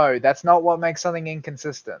not. No, that's not what makes something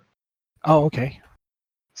inconsistent. Oh, okay.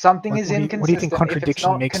 Something What is do you inconsistent. think if it's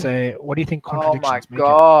contradiction not makes con- a? What do you think Oh my contradictions make it?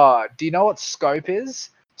 god! Do you know what scope is?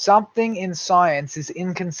 Something in science is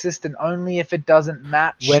inconsistent only if it doesn't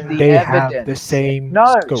match When the they evidence. have the same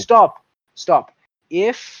No, scope. stop.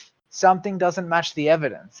 If something doesn't match the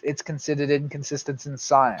evidence, it's considered inconsistent in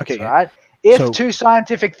science, Okay, right? If so- two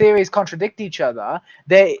scientific theories contradict each other,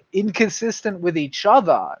 they're inconsistent with each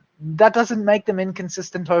other. That doesn't make them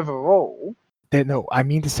inconsistent overall. No, I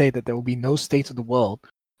mean to say that there will be no state of the world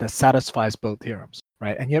that satisfies both theorems,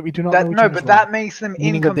 right? And yet we do not know which No, one is but wrong. that makes them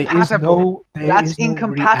Meaning that incompatible. That's no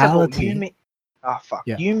incompatible. reality. You mean? Oh fuck.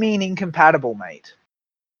 Yeah. You mean incompatible, mate?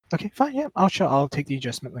 Okay, fine. Yeah, I'll take the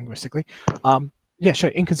adjustment linguistically. Yeah,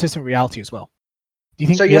 sure. Inconsistent reality as well. Do you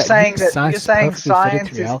think? So you're do you saying think that science you're is saying perfectly fitted science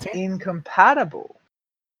to is reality? incompatible.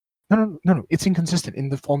 No. It's inconsistent in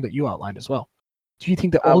the form that you outlined as well. Do you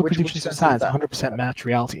think that all Which predictions of sense is science that? 100% match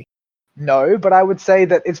reality? No, but I would say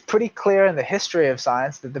that it's pretty clear in the history of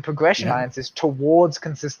science that the progression of Yeah. science is towards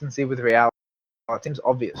consistency with reality. It seems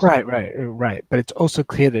obvious. Right. But it's also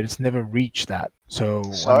clear that it's never reached that. So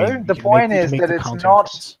I mean, The you point can is make that the it's counter not.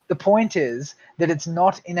 inference. The point is that it's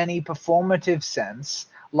not in any performative sense,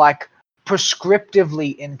 like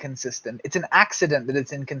prescriptively inconsistent. It's an accident that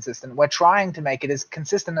it's inconsistent. We're trying to make it as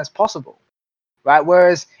consistent as possible, right?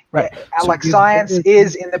 Whereas, Right. So like there's science never-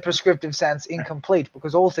 is in the prescriptive sense incomplete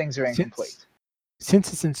because all things are incomplete.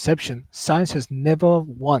 Since its inception, science has never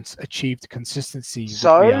once achieved consistency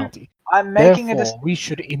So, with reality. I'm making Therefore, we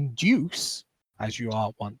should induce, as you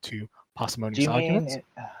are want to parsimonious Do you arguments, mean?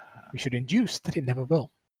 we should induce that it never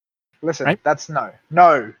will. Listen, right? that's no.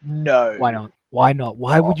 Why not? Why not?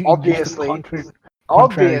 Why would you induce the contrary stance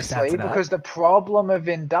Obviously, to that? because the problem of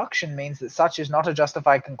induction means that such is not a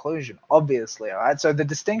justified conclusion. Obviously, all right. So the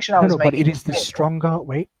distinction I No, was but making. it is the stronger.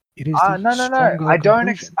 Wait, it is the No. stronger I don't.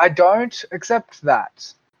 conclusion. I don't accept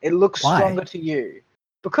that. It looks Why? stronger to you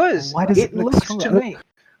because Why does it look looks stronger? to me.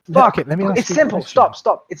 Fuck. Okay, let me ask It's you a simple. question.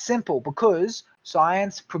 Stop. It's simple because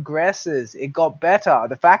science progresses. It got better.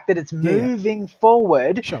 The fact that it's Yeah, yeah. moving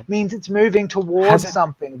forward Sure. means it's moving Has towards it?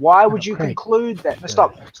 something. Why No, would no, you Craig. conclude that? No,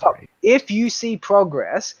 stop. Craig. If you see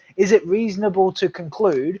progress, is it reasonable to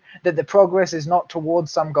conclude that the progress is not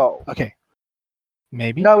towards some goal? Okay,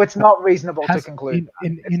 maybe. No, it's but not reasonable to has conclude that.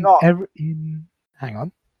 in It's not. hang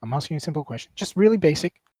on, I'm asking you a simple question, just really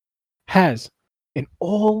basic. Has in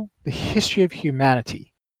all the history of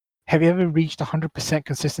humanity, have you ever reached 100%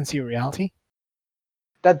 consistency of reality?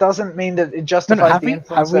 That doesn't mean that it justifies have the we?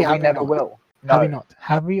 inference Have we? that we Have we never not? will. Have we No, not?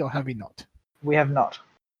 Have we or have we not? we have not.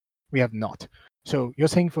 We have not. So you're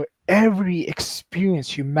saying for every experience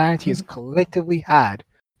humanity has collectively had,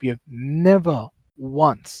 we have never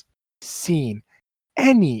once seen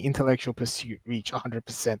any intellectual pursuit reach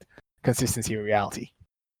 100% consistency of reality.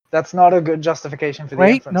 That's not a good justification for the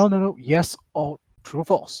Right? inference. No. Yes or true or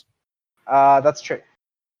false? That's true.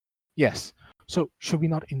 Yes. So should we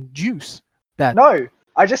not induce that? No,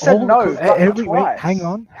 I just said no. Every twice. wait, hang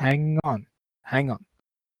on.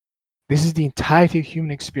 This is the entirety of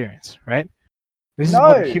human experience, right? This is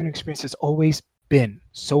what human experience has always been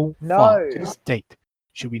so far to this date.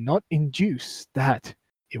 Should we not induce that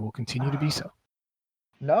it will continue to be so?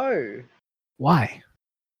 No, Why?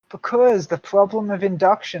 because the problem of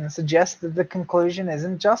induction suggests that the conclusion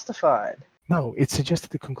isn't justified. No, it suggests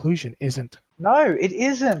that the conclusion isn't. No, it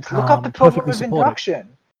isn't. Look up the problem perfectly of supported.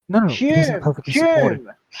 induction. No, it isn't perfectly supported.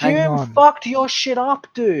 Hang Hume on. fucked your shit up,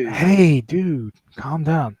 dude. Hey, dude, calm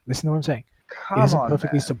down. Listen to what I'm saying. It isn't Come on,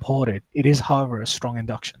 perfectly man. supported. It is, however, a strong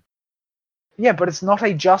induction. Yeah, but it's not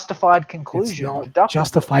a justified It's conclusion. not Deductible.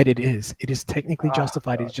 justified. It is. It is technically Ah,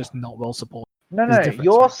 justified. God. It's just not well supported. No, There's a no, difference,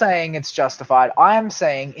 you're right? saying it's justified. I am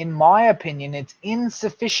saying, in my opinion, it's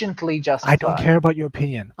insufficiently justified. I don't care about your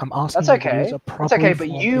opinion. I'm asking That's you okay. to That's okay, but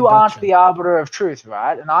you aren't the arbiter of truth,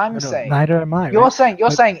 right? And I'm saying, neither am I. you're right? saying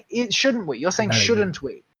But- it shouldn't we? You're saying Neither you. shouldn't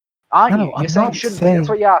we? Aren't No, you? I'm You're saying not shouldn't we? That's saying-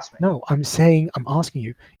 what you asked me. No, I'm asking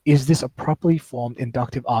you, is this a properly formed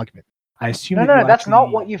inductive argument? I assume No, that you that's not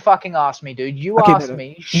actually- what you fucking asked me, dude. You Okay, asked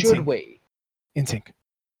me, should instinct. we? Instinct.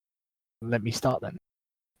 Let me start then.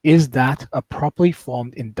 Is that a properly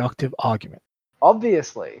formed inductive argument?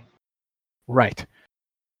 Obviously. Right.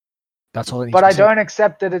 That's all it needs But to I say. don't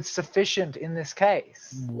accept that it's sufficient in this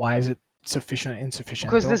case. Why is it sufficient or insufficient?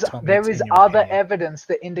 Because Don't tell me there it's is in your other opinion. evidence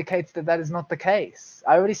that indicates that is not the case.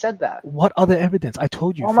 I already said that. What other evidence? I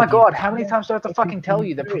told you. Oh for my the god, how many entire times do I have to fucking fucking tell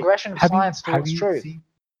you? The theory. progression of Have you- science have towards you truth. seen-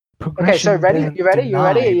 Okay, so progression ready? doesn't You ready?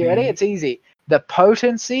 deny the- It's easy. The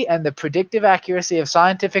potency and the predictive accuracy of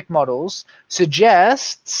scientific models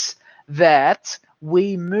suggests that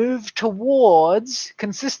we move towards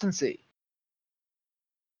consistency.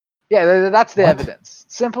 Yeah, that's the What? evidence.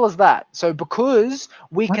 Simple as that. So because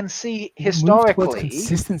we What? can see You move towards historically,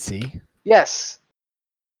 consistency. yes,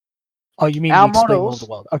 Oh, you mean Our we explain more of models- the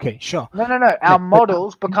world? Okay, sure. no, our but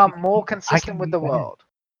models become can- more I can consistent with the weave that in. world.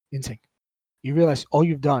 Instinct. You realize all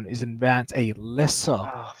you've done is advance a lesser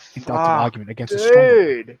Oh, inductive fuck, argument against a stronger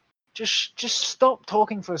one. dude. Just stop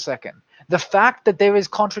talking for a second. The fact that there is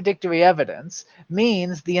contradictory evidence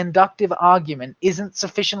means the inductive argument isn't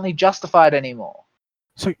sufficiently justified anymore.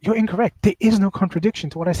 So you're incorrect. There is no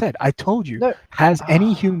contradiction to what I said. I told you. No. Has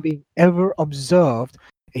any human being ever observed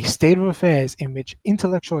a state of affairs in which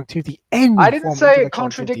intellectual activity, any I didn't form of say it intellectual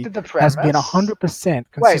activity, contradicted the premise. has been 100%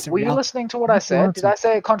 Wait, consistent? were you reality? listening to what I That's your said? Did I answer.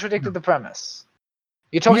 say it contradicted No. the premise?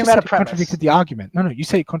 You're You talking just about said a it premise. contradicted the argument. No, you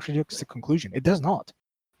say it contradicts the conclusion. It does not.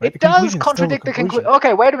 Right? It The does conclusion is still contradict the conclusion. conclusion.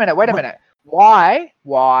 Okay, wait a minute. What?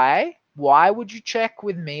 Why would you check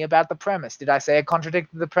with me about the premise? Did I say it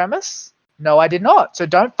contradicted the premise? No, I did not. So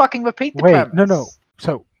don't fucking repeat the premise. No.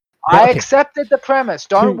 So I okay. accepted the premise.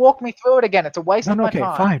 Don't To- walk me through it again. It's a waste of my okay,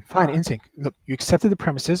 time. fine. Instinct. Look, you accepted the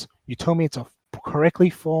premises. You told me it's a correctly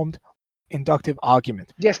formed inductive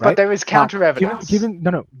argument. Yes, right? but there is Now, counter evidence.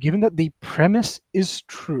 Given that the premise is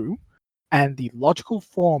true and the logical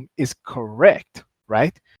form is correct,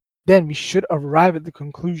 right? Then we should arrive at the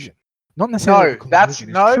conclusion. Not necessarily the conclusion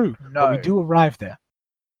is true, but we do arrive there.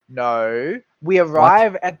 No, we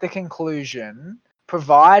arrive at the conclusion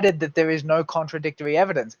provided that there is no contradictory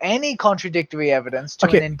evidence. Any contradictory evidence to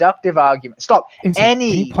an inductive argument. Stop. Instinct,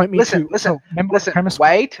 Any. can you point me Listen. so remember the premise?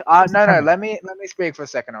 Wait. What's the No. premise? Let me speak for a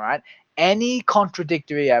second. All right. Any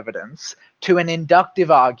contradictory evidence to an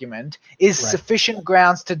inductive argument is Right. sufficient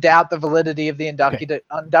grounds to doubt the validity of the inductive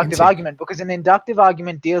Instinct. argument, because an inductive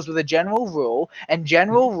argument deals with a general rule, and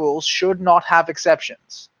general rules should not have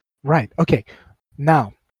exceptions. Right. Okay.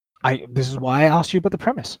 Now, this is why I asked you about the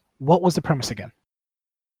premise. What was the premise again?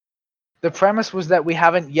 The premise was that we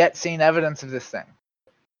haven't yet seen evidence of this thing.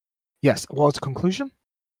 Yes. What was the conclusion?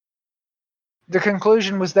 The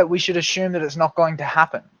conclusion was that we should assume that it's not going to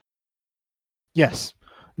happen. Yes.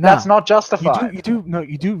 Now, That's not justified.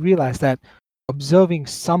 you do realize that observing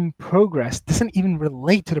some progress doesn't even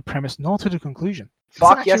relate to the premise nor to the conclusion. It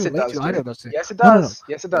doesn't Fuck, yes actually it relate does. to either of Dude. those things. Yes it No, no, does.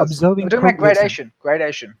 Yes it does. Observing We're talking about progress. gradation.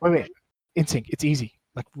 Gradation. Wait. Instinct. It's easy.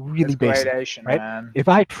 Like really It's basic. gradation, right? man. If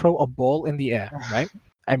I throw a ball in the air, right,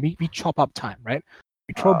 and we chop up time, right?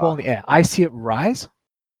 We throw a ball in the air. I see it rise,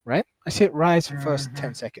 right? I see it rise for the first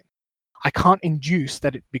 10 seconds. I can't induce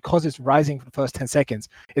that because it's rising for the first 10 seconds,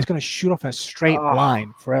 it's going to shoot off a straight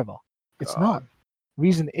line forever. It's not.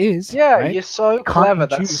 Reason is, yeah, right? you're so You can't clever.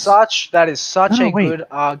 induce- That is such No, a wait. good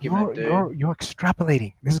argument, dude. You're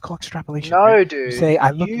extrapolating. This is called extrapolation. No, right? dude. You say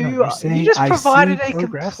I look. You say you just I provided see a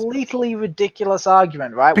progress. completely ridiculous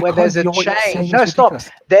argument, right? Where Because there's a what you're saying change. is No, stop.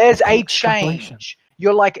 ridiculous. There's It's called a extrapolation. change.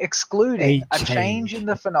 You're like excluding A a change in change.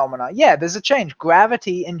 the phenomena. Yeah, there's a change.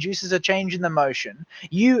 Gravity induces a change in the motion.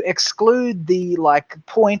 You exclude the like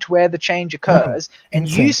point where the change occurs, and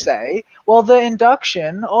you insane. say, well, the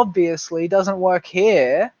induction obviously doesn't work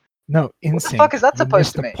here. No, What insane. the fuck is that You supposed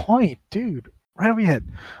missed to the mean? point, dude. Right over your head.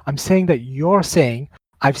 I'm saying that you're saying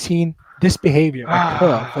I've seen this behavior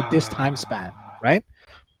occur for this time span, right?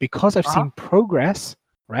 Because I've seen progress,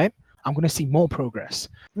 right? I'm going to see more progress.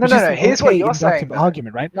 No, Which no, is no. the Here's what okay you're saying. inductive Though.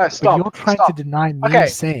 argument, right? No, But stop. you're trying stop. to deny me Okay.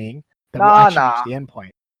 saying that we'll Nah, actually nah. reach the end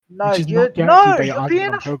point. No, Which is you're not guaranteed by your you're argument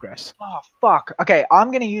being on progress. Oh fuck. Okay, I'm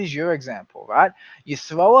gonna use your example, right? You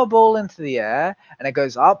throw a ball into the air and it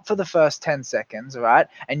goes up for the first 10 seconds, right?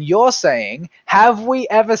 And you're saying, have we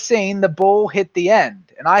ever seen the ball hit the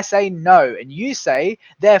end? And I say no. And you say,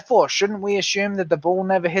 therefore, shouldn't we assume that the ball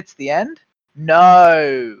never hits the end?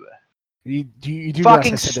 No. You do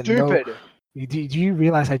Fucking realize I said that no. stupid. Do you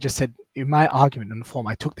realize I just said in my argument in the form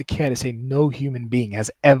I took the care to say no human being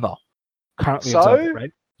has ever currently observed it,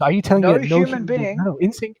 right? So are you telling no me that no human being- No,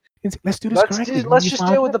 instinct. Let's do this Let's correctly. let's just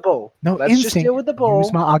deal with the ball. No, Let's just instinct. deal with the ball.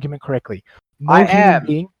 Use my argument correctly. No I human am.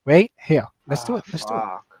 being. Wait here. Let's do it. Let's do it.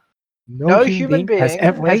 Fuck. No, No human being has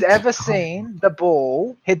ever wait. seen the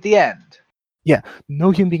ball hit the end.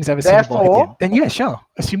 No human being's ever seen the ball hit the Therefore- end. Then yeah, sure.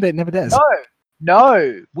 Assume that it never does.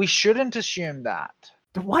 No, we shouldn't assume that.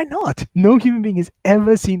 Then why not? No human being has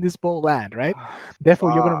ever seen this ball land, right?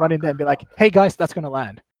 Therefore, you're gonna run in there and be like, "Hey guys, that's gonna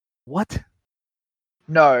land." What?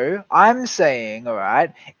 No, I'm saying, all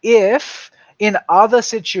right, if in other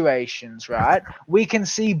situations, right, we can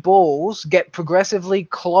see balls get progressively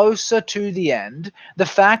closer to the end, the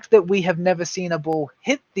fact that we have never seen a ball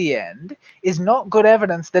hit the end is not good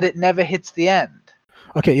evidence that it never hits the end.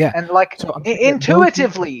 Okay, yeah. And like So I'm saying that no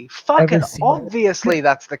intuitively, fucking ever seen it. obviously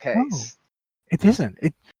that's the case. It isn't.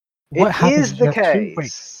 It happens is is the you have two- wait,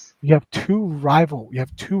 case. you have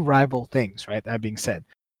two rival things, right? That are being said.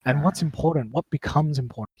 And what's important, what becomes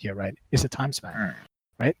important here, right, is the time span,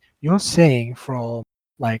 right? You're saying from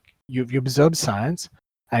like you observe science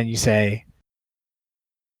and you say,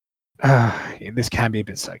 this can be a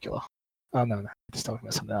bit circular. Oh no, just talking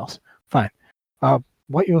about something else. Fine.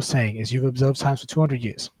 What you're saying is you've observed science for 200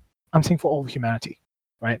 years. I'm saying for all of humanity,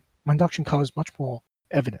 right? My induction covers much more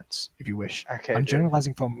evidence, if you wish. Okay. I'm dude.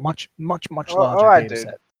 generalizing for a much larger alright, data dude.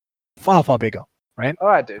 set. Far bigger, right? All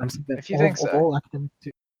right, dude. I'm saying that If you think so. all academic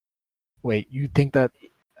Wait, you think that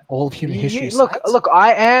all of human history is Look, science? look,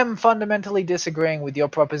 I am fundamentally disagreeing with your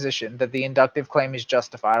proposition that the inductive claim is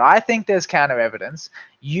justified. I think there's counter evidence.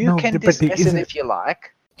 You No, can but there dismiss it isn't. if you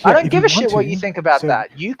like. Yeah, I don't if give you a shit want what to, you think about so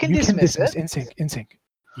that. You can dismiss it. in sync.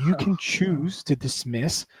 You can choose to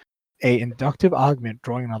dismiss a inductive argument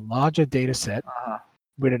drawing on a larger data set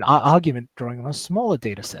with an argument drawing on a smaller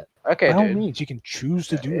data set. Okay, By all dude. means, you can choose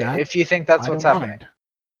to do that. If you think that's I what's don't happening. mind,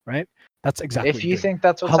 right? That's exactly If what you you're doing. think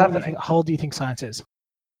that's what's happening. How old do you think science is?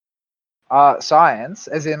 Science,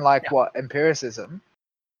 as in like what, empiricism?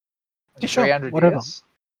 Yeah, sure, 300 whatever. years?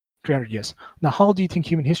 300 years. Now, how old do you think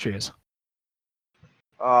human history is?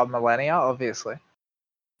 Millennia, obviously.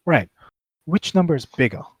 Right. Which number is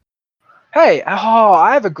bigger? Hey,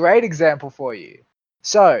 I have a great example for you.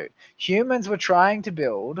 So, humans were trying to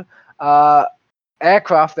build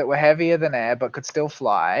aircraft that were heavier than air but could still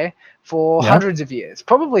fly for hundreds of years,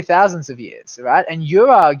 probably thousands of years, right? And your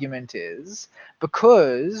argument is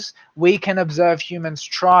because we can observe humans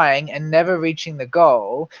trying and never reaching the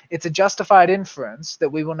goal, it's a justified inference that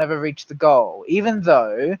we will never reach the goal, even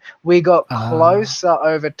though we got closer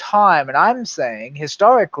over time. And I'm saying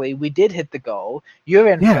historically we did hit the goal. Your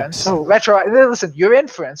inference, your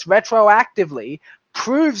inference retroactively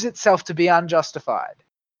proves itself to be unjustified.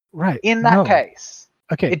 Right. In that case.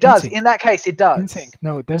 Okay. It does. Instinct. In that case, it does. Instinct.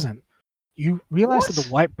 No, it doesn't. You realize that the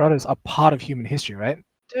White brothers are part of human history, right?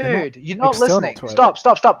 Dude, you're not external listening. to it.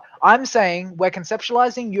 Stop. I'm saying we're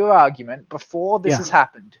conceptualizing your argument before this Yeah. has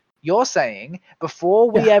happened. You're saying before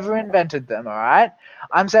we Yeah. ever invented them, all right?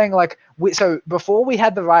 I'm saying like so before we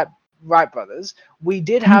had the Wright brothers, we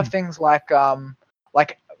did have things like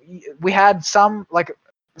we had some like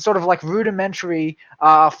sort of like rudimentary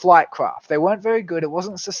flight craft. They weren't very good. It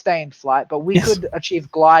wasn't sustained flight, but we could achieve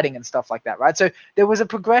gliding and stuff like that, right? So there was a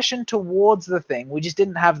progression towards the thing. We just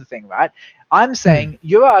didn't have the thing, right? I'm saying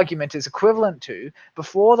your argument is equivalent to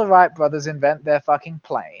before the Wright brothers invent their fucking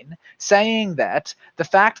plane, saying that the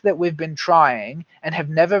fact that we've been trying and have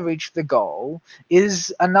never reached the goal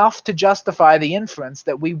is enough to justify the inference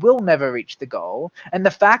that we will never reach the goal, and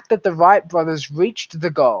the fact that the Wright brothers reached the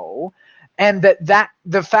goal and that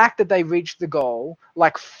the fact that they reached the goal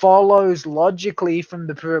like follows logically from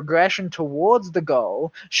the progression towards the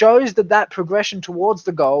goal shows that progression towards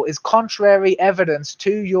the goal is contrary evidence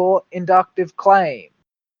to your inductive claim.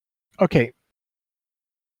 Okay.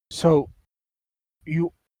 So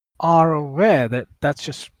you are aware that that's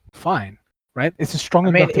just fine, right? It's a strong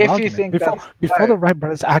inductive if argument. you think before the Wright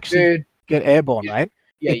brothers actually get airborne, yeah, right?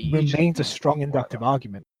 yeah, It remains a strong inductive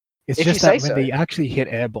argument. It's If just you say that when so. they actually hit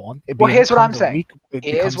airborne, it Well, here's what I'm becomes saying. weak. It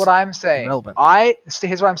Here's becomes what I'm saying. irrelevant.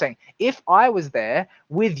 Here's what I'm saying. If I was there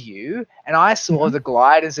with you and I saw the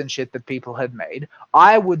gliders and shit that people had made,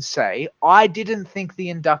 I would say I didn't think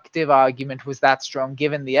the inductive argument was that strong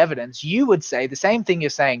given the evidence. You would say the same thing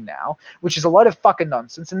you're saying now, which is a lot of fucking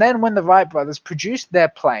nonsense. And then when the Wright brothers produced their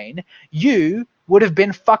plane, you would have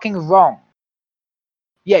been fucking wrong.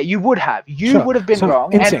 Yeah, you would have. You would have been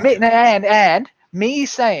wrong. And me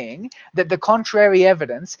saying that the contrary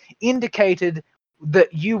evidence indicated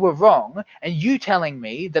that you were wrong, and you telling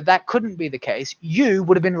me that couldn't be the case, you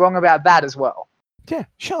would have been wrong about that as well. Yeah,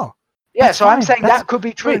 sure. Yeah, That's so I'm fine. saying that could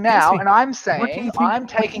be true now, and I'm What do saying you think? I'm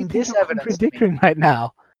taking this evidence. Contradicting right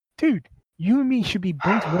now, dude. You and me should be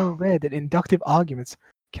both well aware that inductive arguments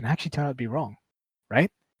can actually turn out to be wrong,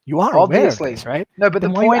 right? You are Obviously. aware of this, right? No, but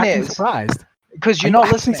Then the why are you point acting is surprised. because you're Are not you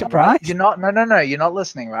actually listening. surprised? Right? You're not. No. You're not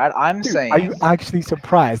listening, right? I'm Dude, saying. are you actually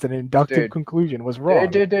surprised that an inductive conclusion was wrong?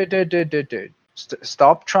 Dude.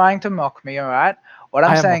 Stop trying to mock me, all right? What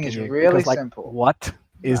I'm saying is really simple. What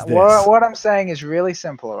is this? What I'm saying is really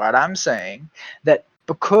simple, all right? I'm saying that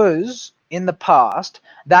because in the past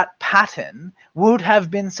that pattern would have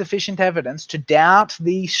been sufficient evidence to doubt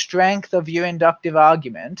the strength of your inductive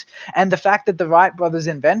argument, and the fact that the Wright brothers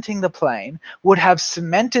inventing the plane would have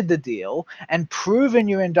cemented the deal and proven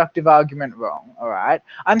your inductive argument wrong, all right?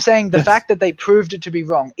 I'm saying the fact that they proved it to be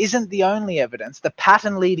wrong isn't the only evidence. The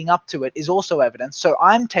pattern leading up to it is also evidence. So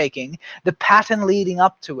I'm taking the pattern leading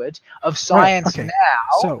up to it of science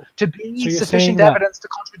now to be sufficient evidence to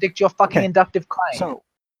contradict your fucking inductive claim. So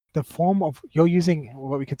the form of you're using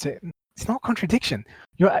what we could say, it's not contradiction.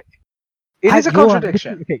 It is a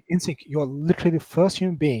contradiction. Okay, Instinct, you're literally the first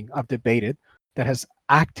human being I've debated that has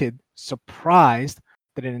acted surprised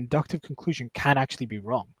that an inductive conclusion can actually be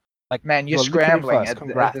wrong. Like, man, you're scrambling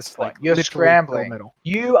at this point. You're scrambling. Middle.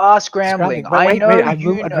 You are scrambling. I know I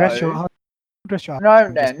will address your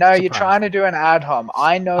No, you're trying to do an ad hom.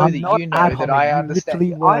 I know that you know that I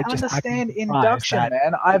understand. I understand induction,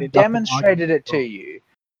 man. I've demonstrated it to you.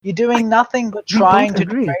 You're doing nothing but trying to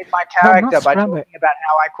degrade my character by talking about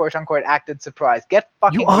how I quote unquote acted surprised. Get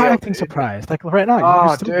fucking real. You are acting surprised. Like right now.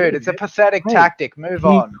 Oh, dude, it's a pathetic tactic. Move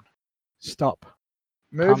on. Stop.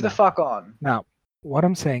 Move the fuck on. Now, what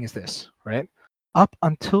I'm saying is this, right? Up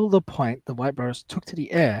until the point the Wright brothers took to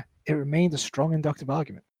the air, it remained a strong inductive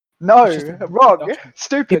argument. No, wrong,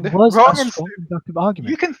 stupid, it was wrong a and strong inductive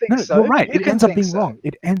argument. You can think so. You're right. It ends up being wrong.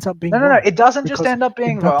 It ends up being wrong. No. It doesn't just end up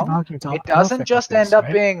being wrong. It doesn't just end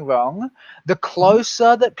up being wrong. The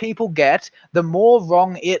closer that people get, the more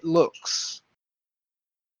wrong it looks.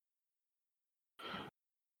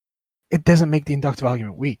 It doesn't make the inductive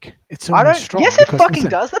argument weak. It's so strong. Yes, it fucking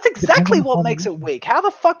does. That's exactly what makes it weak. How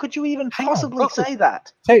the fuck could you even possibly say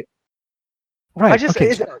that? Right.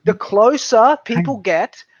 The closer people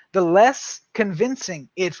get, the less convincing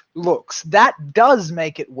it looks. That does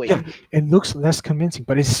make it weak. Yeah, it looks less convincing,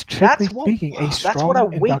 but it's strictly speaking a strong. That's what a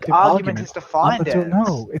weak argument is defined as.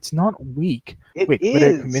 No, it's not weak. It is. But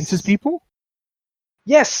it convinces people.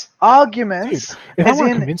 Yes, arguments. Dude, if I want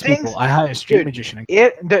to convince people, I hire a street magician.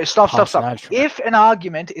 Stop. If an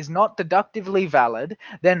argument is not deductively valid,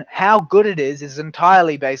 then how good it is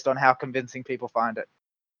entirely based on how convincing people find it.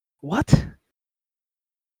 What?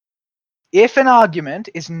 If an argument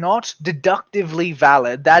is not deductively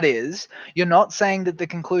valid, that is, you're not saying that the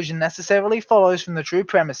conclusion necessarily follows from the true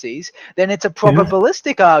premises, then it's a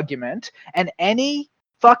probabilistic argument, and any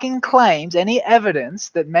fucking claims, any evidence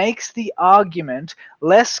that makes the argument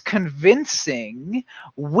less convincing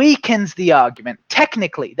weakens the argument.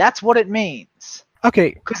 Technically, that's what it means.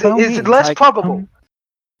 Okay, Because by all it is means, less like, probable.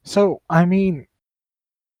 So, I mean,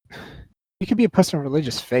 you could be a person of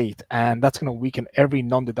religious faith, and that's going to weaken every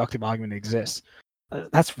non-deductive argument that exists.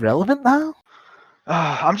 That's relevant now?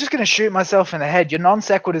 I'm just going to shoot myself in the head. Your non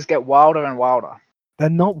sequiturs get wilder and wilder. They're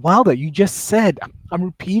not wilder. You just said, I'm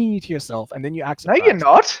repeating you to yourself, and then you act No, surprised. you're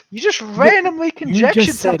not. You just randomly conjectured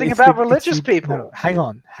something about religious people. No, hang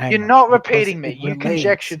on. You're not because repeating me. it You relates.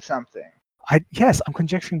 conjectured something. Yes, I'm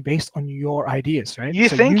conjecturing based on your ideas, right? You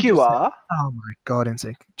So think you just said- are? oh my god,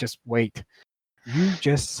 Insync. Just wait. You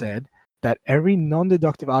just said that every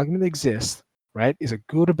non-deductive argument that exists, right, is a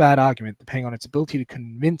good or bad argument depending on its ability to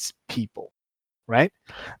convince people, right?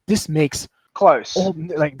 This makes Close.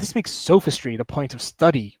 this makes sophistry the point of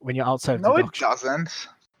study when you're outside of No, it deduction. doesn't.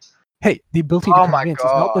 Hey, the ability Oh to my convince is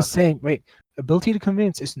not the God. same. Wait, ability to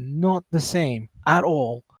convince is not the same at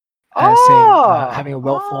all as saying having a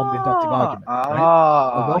well-formed inductive argument, right? A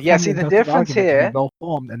well-formed Yeah, see the inductive difference argument can here. be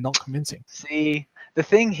well-formed and not convincing. See, the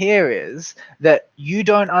thing here is that you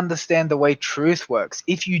don't understand the way truth works.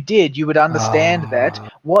 If you did, you would understand that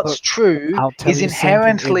what's look, true I'll tell is you the same thing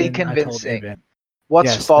inherently Ibn- I told convincing. Ibn. What's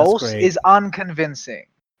Yes, that's false great. is unconvincing.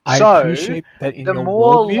 I So, appreciate that in the your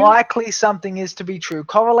more worldview. likely something is to be true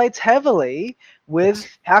correlates heavily with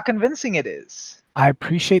Yes. how convincing it is. I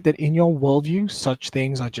appreciate that in your worldview, such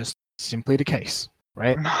things are just simply the case,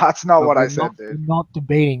 right? That's not But what I we're said, dude. We're not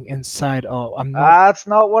debating inside. Oh, I'm not. That's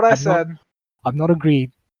not what I I'm said. I'm not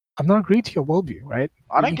agreed. I'm not agreed to your worldview, right?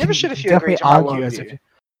 I don't You give a can- shit if can you agree definitely to my argue as worldview. if.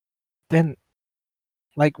 Then,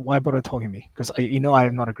 like, why bother talking to me? Because I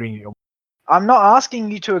am not agreeing with your. I'm not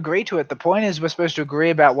asking you to agree to it. The point is we're supposed to agree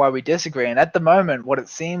about why we disagree. And at the moment, what it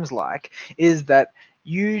seems like is that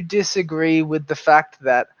you disagree with the fact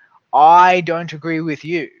that I don't agree with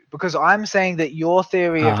you. Because I'm saying that your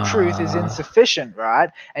theory of truth is insufficient, right?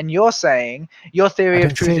 And you're saying your theory of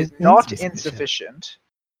didn't truth say is it's not insufficient. insufficient.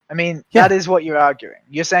 I mean, Yeah. that is what you're arguing.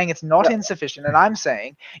 You're saying it's not Yeah. insufficient, and I'm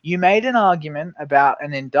saying you made an argument about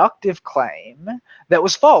an inductive claim that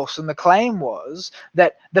was false, and the claim was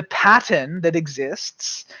that the pattern that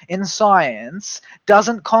exists in science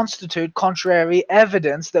doesn't constitute contrary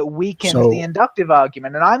evidence that weakens So- the inductive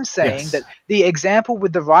argument. And I'm saying Yes. that the example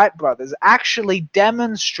with the Wright brothers actually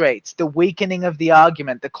demonstrates the weakening of the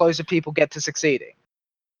argument the closer people get to succeeding.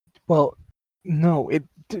 Well, no, it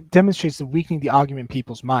demonstrates the weakening of the argument in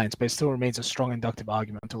people's minds, but it still remains a strong inductive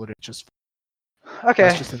argument until it just. Okay,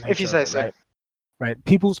 That's just the if you nature say of it, so. right? Right.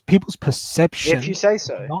 People's perception. If you say is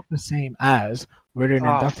so. not the same as whether an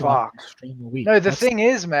Oh, inductive argument is strong or weak. No, the That's- thing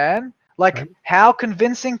is, man, like Right. how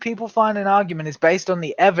convincing people find an argument is based on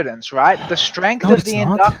the evidence, right? The strength No, of it's the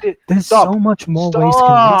not. inductive. There's Stop. so much more ways to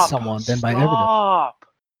convince someone than by evidence. Stop.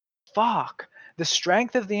 Fuck. The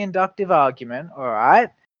strength of the inductive argument, all right,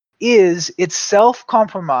 is itself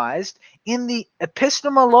compromised in the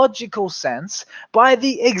epistemological sense by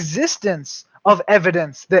the existence of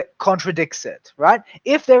evidence that contradicts it, right?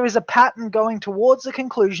 If there is a pattern going towards a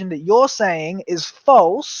conclusion that you're saying is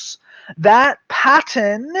false, that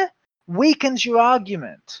pattern weakens your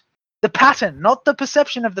argument. The pattern, not the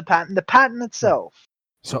perception of the pattern itself.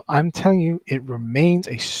 So I'm telling you, it remains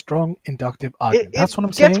a strong inductive argument. That's what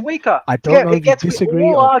I'm It gets saying. weaker. I don't know It if you gets disagree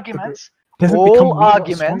all or arguments. It doesn't all become weaker or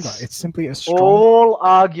arguments- stronger. It's simply a strong. All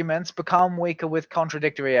arguments become weaker with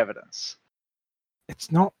contradictory evidence.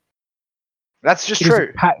 It's not. That's just It is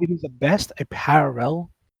true. it is at best a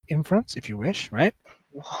parallel inference, if you wish, right?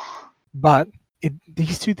 But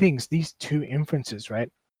these two things, these two inferences,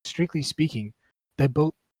 right? Strictly speaking, they're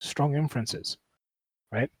both strong inferences,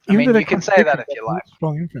 right? I mean, though they're you can say that contradictory, if you they're like. both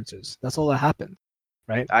strong inferences. That's all that happened,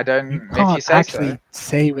 right? I don't. You If can't you say actually so.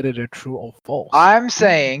 say whether they're true or false. I'm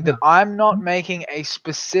saying that I'm not Hmm? making a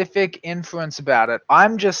specific inference about it.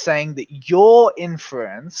 I'm just saying that your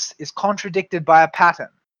inference is contradicted by a pattern.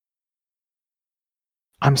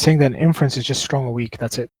 I'm saying that an inference is just strong or weak.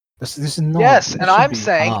 That's it. This is not. Yes, this and shouldn't I'm be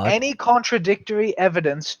saying hard. any contradictory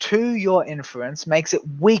evidence to your inference makes it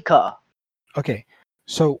weaker. Okay,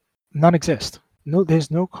 so none exist. No,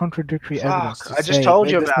 there's no contradictory evidence. Fuck, To I just say-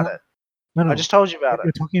 told you there's about no- it. No, I just told you about You're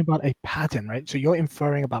it. talking about a pattern, right? So you're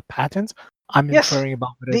inferring about patterns. I'm Yes, inferring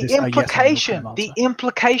about whether The this a yes or no kind implication, of the answer.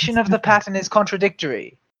 implication It's of the different. pattern is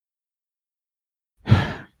contradictory.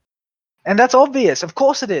 And that's obvious. Of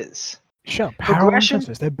course it is. Sure, parallel Progression-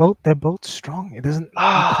 inferences. They're both strong. It doesn't. You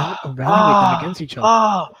can't evaluate them against each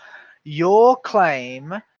other. Your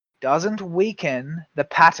claim doesn't weaken the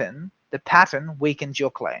pattern. The pattern weakens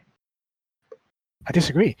your claim. I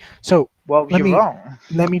disagree. So Well, let you're me wrong.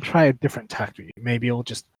 let me try a different tack for you. Maybe it'll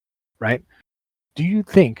just right. Do you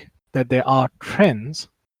think that there are trends?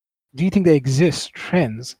 Do you think there exist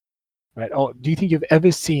trends, right? Or do you think you've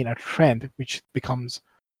ever seen a trend which becomes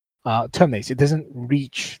terminates? It doesn't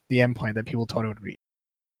reach the endpoint that people thought it would reach.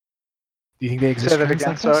 Do you think there exist Say that trends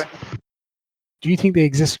again, like this? sorry. Do you think there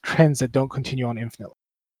exist trends that don't continue on infinitely?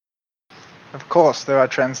 Of course, there are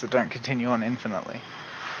trends that don't continue on infinitely.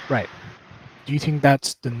 Right. Do you think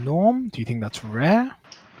that's the norm? Do you think that's rare?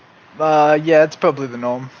 Yeah, it's probably the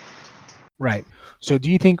norm. Right. So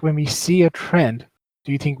do you think when we see a trend,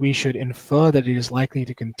 do you think we should infer that it is likely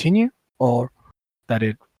to continue or that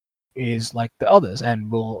it is like the others and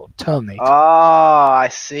will terminate? Ah, I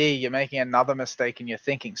see. You're making another mistake in your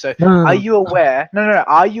thinking. So, No. are you aware? No.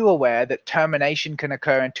 Are you aware that termination can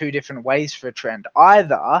occur in two different ways for a trend?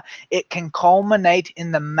 Either it can culminate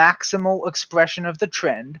in the maximal expression of the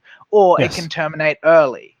trend, or it Yes. can terminate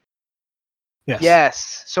early. Yes.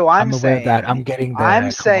 Yes. So I'm aware of that. I'm getting there. I'm Come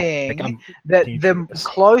on. saying Like, I'm that thinking through the this.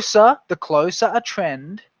 closer a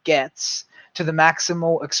trend gets to the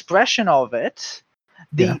maximal expression of it,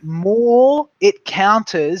 the Yeah. more it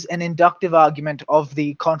counters an inductive argument of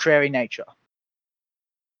the contrary nature.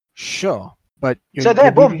 Sure. But So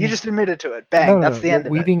there, boom, you just admitted to it. Bang, no, that's the end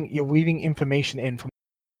of it. You're weaving information in from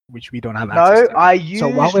which we don't have access No, to. I So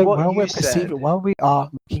used what you said. while we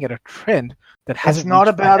are looking at a trend that It's hasn't not reached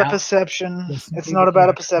about a finality, perception. we're It's simply not looking about at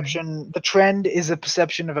a a trend. perception. The trend is a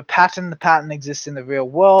perception of a pattern. The pattern exists in the real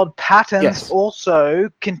world. Patterns Yes. also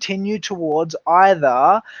continue towards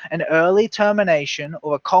either an early termination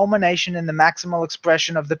or a culmination in the maximal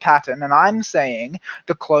expression of the pattern. And I'm saying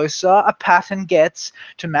the closer a pattern gets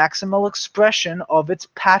to maximal expression of its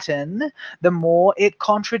pattern, the more it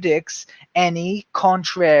contradicts any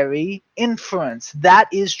contrary inference. That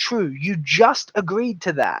is true. You just agreed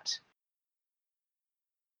to that.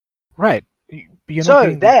 Right. But you're not So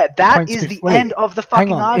getting the there, that points is the wait, end of the hang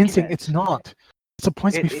fucking on. Instinct, argument. it's not. It's the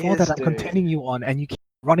points It before is, that I'm dude. contending you on, and you keep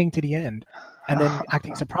running to the end and then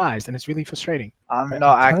acting surprised, and it's really frustrating. I'm Right?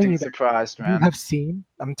 not telling acting you that surprised, you man. have seen.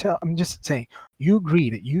 I'm just saying. You agree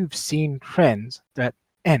that you've seen trends that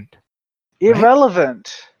end. Right?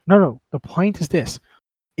 Irrelevant. No. The point is this: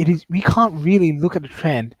 we can't really look at a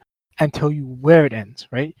trend and tell you where it ends,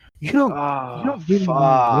 right? You don't really know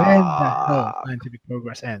where the hell Fuck. scientific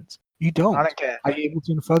progress ends. You don't. I don't care. Are you able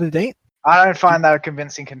to infer the date? I don't find that a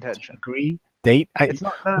convincing contention. Agree? Date? It's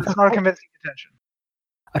not a convincing contention.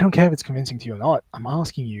 I don't care if it's convincing to you or not. I'm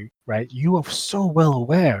asking you, right? You are so well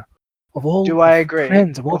aware of all Do I agree?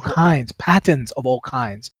 trends of all kinds, patterns of all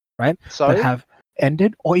kinds, right? That So, have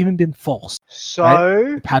ended or even been false. Right?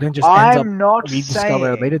 so The pattern just ends up. I'm not We discover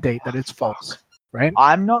at a saying. later date that it's false, right?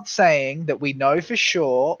 I'm not saying that we know for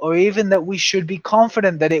sure, or even that we should be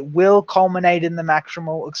confident that it will culminate in the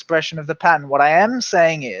maximal expression of the pattern. What I am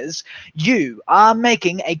saying is, you are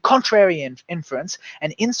making a contrary inference,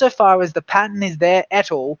 and insofar as the pattern is there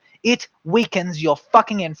at all, it weakens your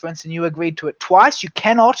fucking inference, and you agreed to it twice. You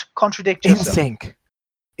cannot contradict In yourself. sync.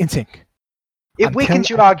 It weakens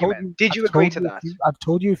your argument. Did you agree to that? I've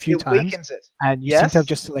told you a few It times, weakens it. and you Yes? seem to have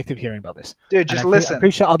just selective hearing about this. Dude, And just I'm listen.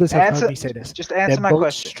 pretty sure others have Answer- heard me say this. Just answer my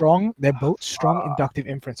question. They're both strong inductive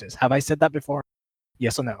inferences. Have I said that before?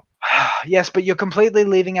 Yes or no? Yes, but you're completely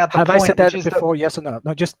leaving out the Have point. I said that which is before? Yes or no?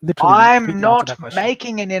 No, just literally. I'm quickly answer not that question.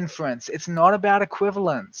 making an inference. It's not about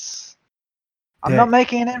equivalence. I'm They're- not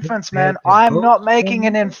making an inference, man. they're I'm both not making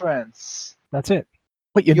an strong- inference. That's it.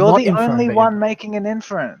 But you're You're not the inferring only that one making an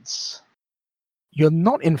inference. You're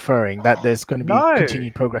not inferring that there's going to be No.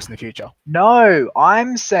 continued progress in the future. No,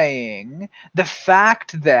 I'm saying the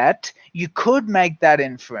fact that you could make that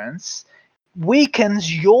inference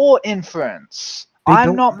weakens your inference. They I'm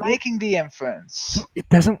don't- not making the inference. It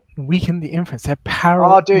doesn't weaken the inference. They're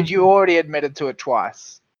parallel. Oh, dude, you already admitted to it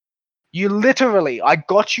twice. I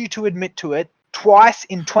got you to admit to it twice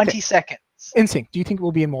in 20 seconds. Instinct, do you think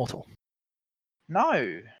we'll be immortal?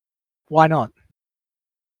 No. Why not?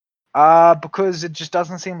 Because it just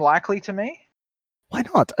doesn't seem likely to me. Why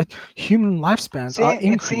not? Human lifespans are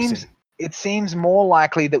increasing. It seems more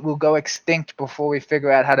likely that we'll go extinct before we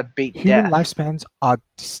figure out how to beat Human death. lifespans are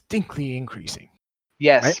distinctly increasing.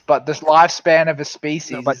 Yes, right? but the lifespan of a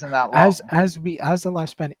species No, but isn't that long. as the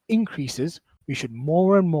lifespan increases, we should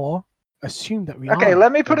more and more assume that we are. Okay,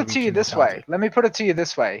 let me put going it to you reach this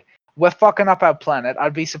immortality. way. We're fucking up our planet.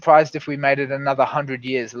 I'd be surprised if we made it another 100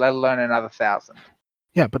 years, let alone another 1,000.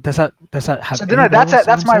 Yeah, but does that have? So any no, that's relevance to that's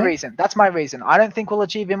what I'm my saying? reason. That's my reason. I don't think we'll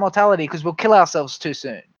achieve immortality because we'll kill ourselves too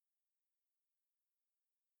soon.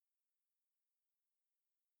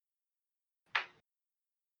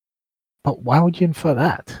 But why would you infer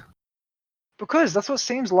that? Because that's what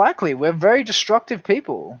seems likely. We're very destructive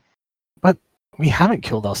people. We haven't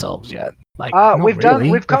killed ourselves yet. Like, not We've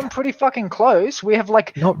really. come pretty fucking close. We have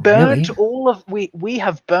like Not burnt really. all of we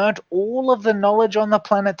have burnt all of the knowledge on the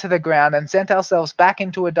planet to the ground and sent ourselves back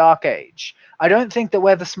into a dark age. I don't think that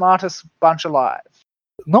we're the smartest bunch alive.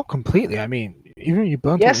 Not completely. I mean, even you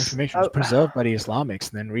burnt all Yes, information was preserved by the Islamics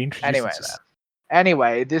and then reintroduced. Anyway, into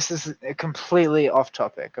Anyway, this is completely off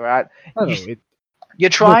topic. All right, No, you're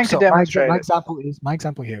trying to so demonstrate my it.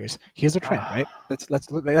 example here is here's a trend, right?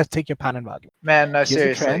 Let's take your pattern argument. Man, no, Here's a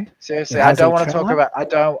seriously, trend. seriously. It I has don't a want to trend talk line.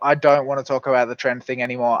 about. I don't want to talk about the trend thing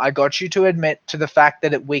anymore. I got you to admit to the fact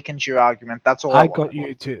that it weakens your argument. That's all. I got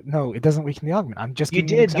you to no. It doesn't weaken the argument. I'm just You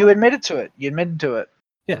giving you an did. You example. admitted to it. You admitted to it.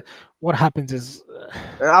 What happens is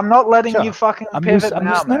I'm not letting Sure. you fucking I'm pivot just,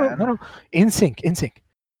 now, man. no. In sync.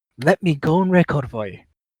 Let me go on record for you.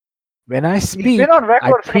 When I You've speak, been on I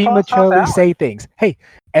record for the past half prematurely hour. say things. Hey,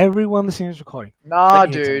 everyone listening to this recording. Nah, Let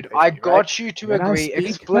me hit dude. something, I right? got you to When I agree speak- no, you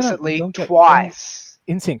explicitly don't get- twice.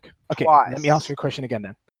 In sync. Okay, Twice. let me ask you a question again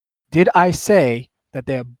then. Did I say that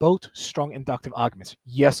they are both strong inductive arguments?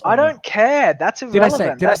 Yes or I no? don't care. That's Did I irrelevant.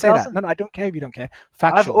 say? Did I say that? doesn't- No, I don't care if you don't care.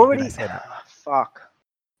 I've Factually, already. did I say that? Fuck.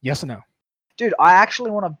 Yes or no? Dude, I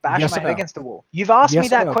actually want to bash Yes my or head no? against the wall. You've asked me Yes or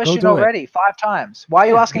that no? Go question do it. already 5 times. Why are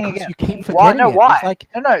you Yeah, asking because again? you keep Why? forgetting No, it. why? It's like,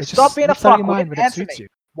 No, it stop just being a slips out of your fuck. mind when it Answer suits me. you.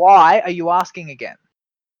 Why are you asking again?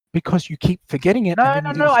 Because you keep forgetting it. No, and then no,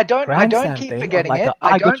 you do no. this I don't grandstand keep thing of forgetting like it. I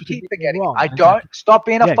got don't you to keep be forgetting it. wrong. I And it's like, don't. Stop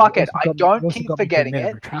being a yeah, you fuckhead. also I got me- don't you also keep got me to forgetting admit a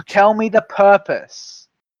it. retraction. Tell me the purpose.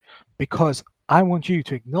 Because I want you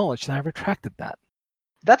to acknowledge that I retracted that.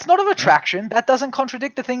 That's not a retraction. That doesn't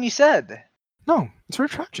contradict the thing you said. No, it's a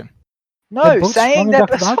retraction. No, They're both saying strong that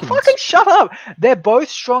inductive arguments. fucking shut up. They're both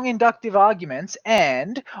strong inductive arguments,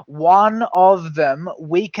 and one of them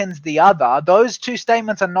weakens the other. Those two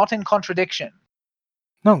statements are not in contradiction.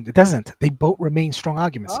 No, it doesn't. They both remain strong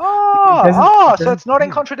arguments. So it's not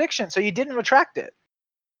in contradiction. So you didn't retract it.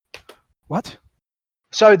 What?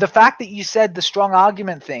 So the fact that you said the strong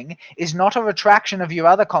argument thing is not a retraction of your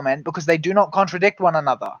other comment because they do not contradict one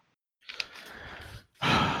another.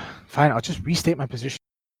 Fine, I'll just restate my position.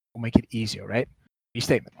 We'll make it easier, right?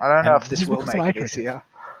 Restatement. I don't know And if this is will because make of it accuracy. easier.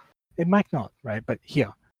 It might not, right? But here,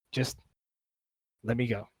 just let me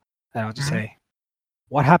go. And I'll just say,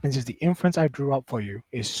 what happens is the inference I drew up for you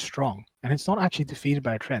is strong, and it's not actually defeated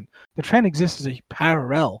by a trend. The trend exists as a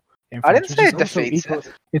parallel inference. I didn't say it which is also defeats equal,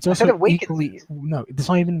 it. It's I said also it weakens equally it. no. It's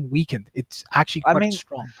not even weakened. It's actually I quite mean-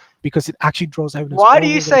 strong because it actually draws evidence. Why all do the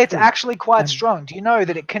you way say it's through. actually quite And- strong? Do you know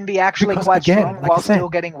that it can be actually Because quite again, strong like I while said- still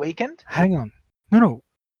getting weakened? Hang on. No.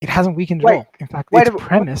 It hasn't weakened Wait, at all. In fact, wait, its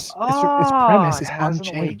premise, its premise is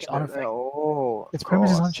unchanged, unaffected. Its premise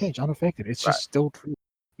is unchanged, unaffected. It's Right. just still true.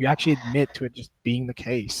 You actually admit to it just being the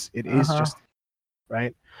case. It is just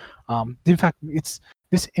right. In fact, it's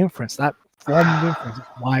this inference, that form of inference, is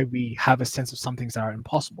why we have a sense of some things that are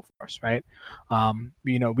impossible for us, right?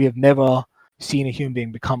 We have never seen a human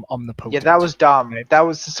being become omnipotent. Yeah, that was dumb. Right?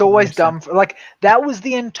 It's always 100%. dumb. That was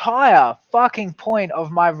the entire fucking point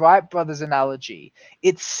of my Wright brothers analogy.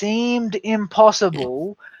 It seemed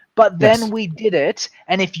impossible, but then Yes. we did it.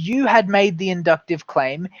 And if you had made the inductive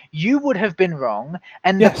claim, you would have been wrong.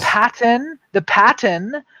 And Yes. the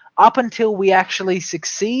pattern up until we actually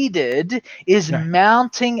succeeded is Right.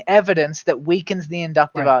 mounting evidence that weakens the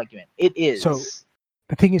inductive Right. argument. It is. So,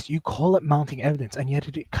 the thing is, you call it mounting evidence, and yet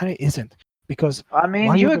it kind of isn't. Because I mean,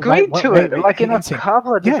 why you would the agreed right- to wait, it, wait, like in a instinct.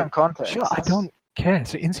 couple of Yeah, different contexts. Sure, I don't care.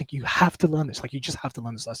 So instinct, you have to learn this. Like you just have to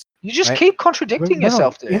learn this lesson. You just right? keep contradicting No,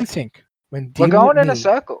 yourself, dude. Instinct. When We're dealing going with in a me,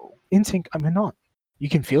 circle. instinct, I mean not. You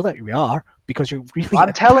can feel that we are because you're really.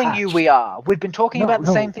 I'm telling you attached we are. We've been talking No, about the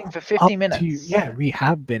no, same thing for up 50 to minutes. you. Yeah, we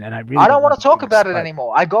have been, and I really. I don't want to talk do about this, it but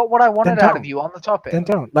anymore. I got what I wanted Then out of don't. you on the topic. Then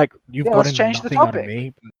don't. Like you've Yeah, let's gotten change the nothing out of topic.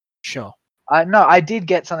 me. Sure. No, I did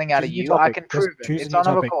get something out of Choose a new you. I topic. can Just prove it. choose a It's new on a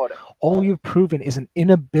topic. recording. All you've proven is an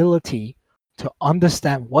inability to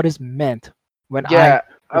understand what is meant when Yeah,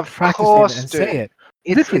 I of retract a course, statement and dude. say it.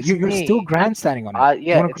 It's Literally, you're me. still grandstanding on it.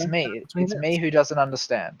 Yeah, You wanna it's grandstand? me. That's what It's it me is. who doesn't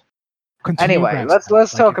understand. Continue Anyway, grandstanding.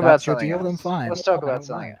 let's Like, talk if about that's your something deal, then else. fine. Let's talk I about don't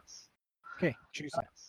something mind. else. Okay, choose it.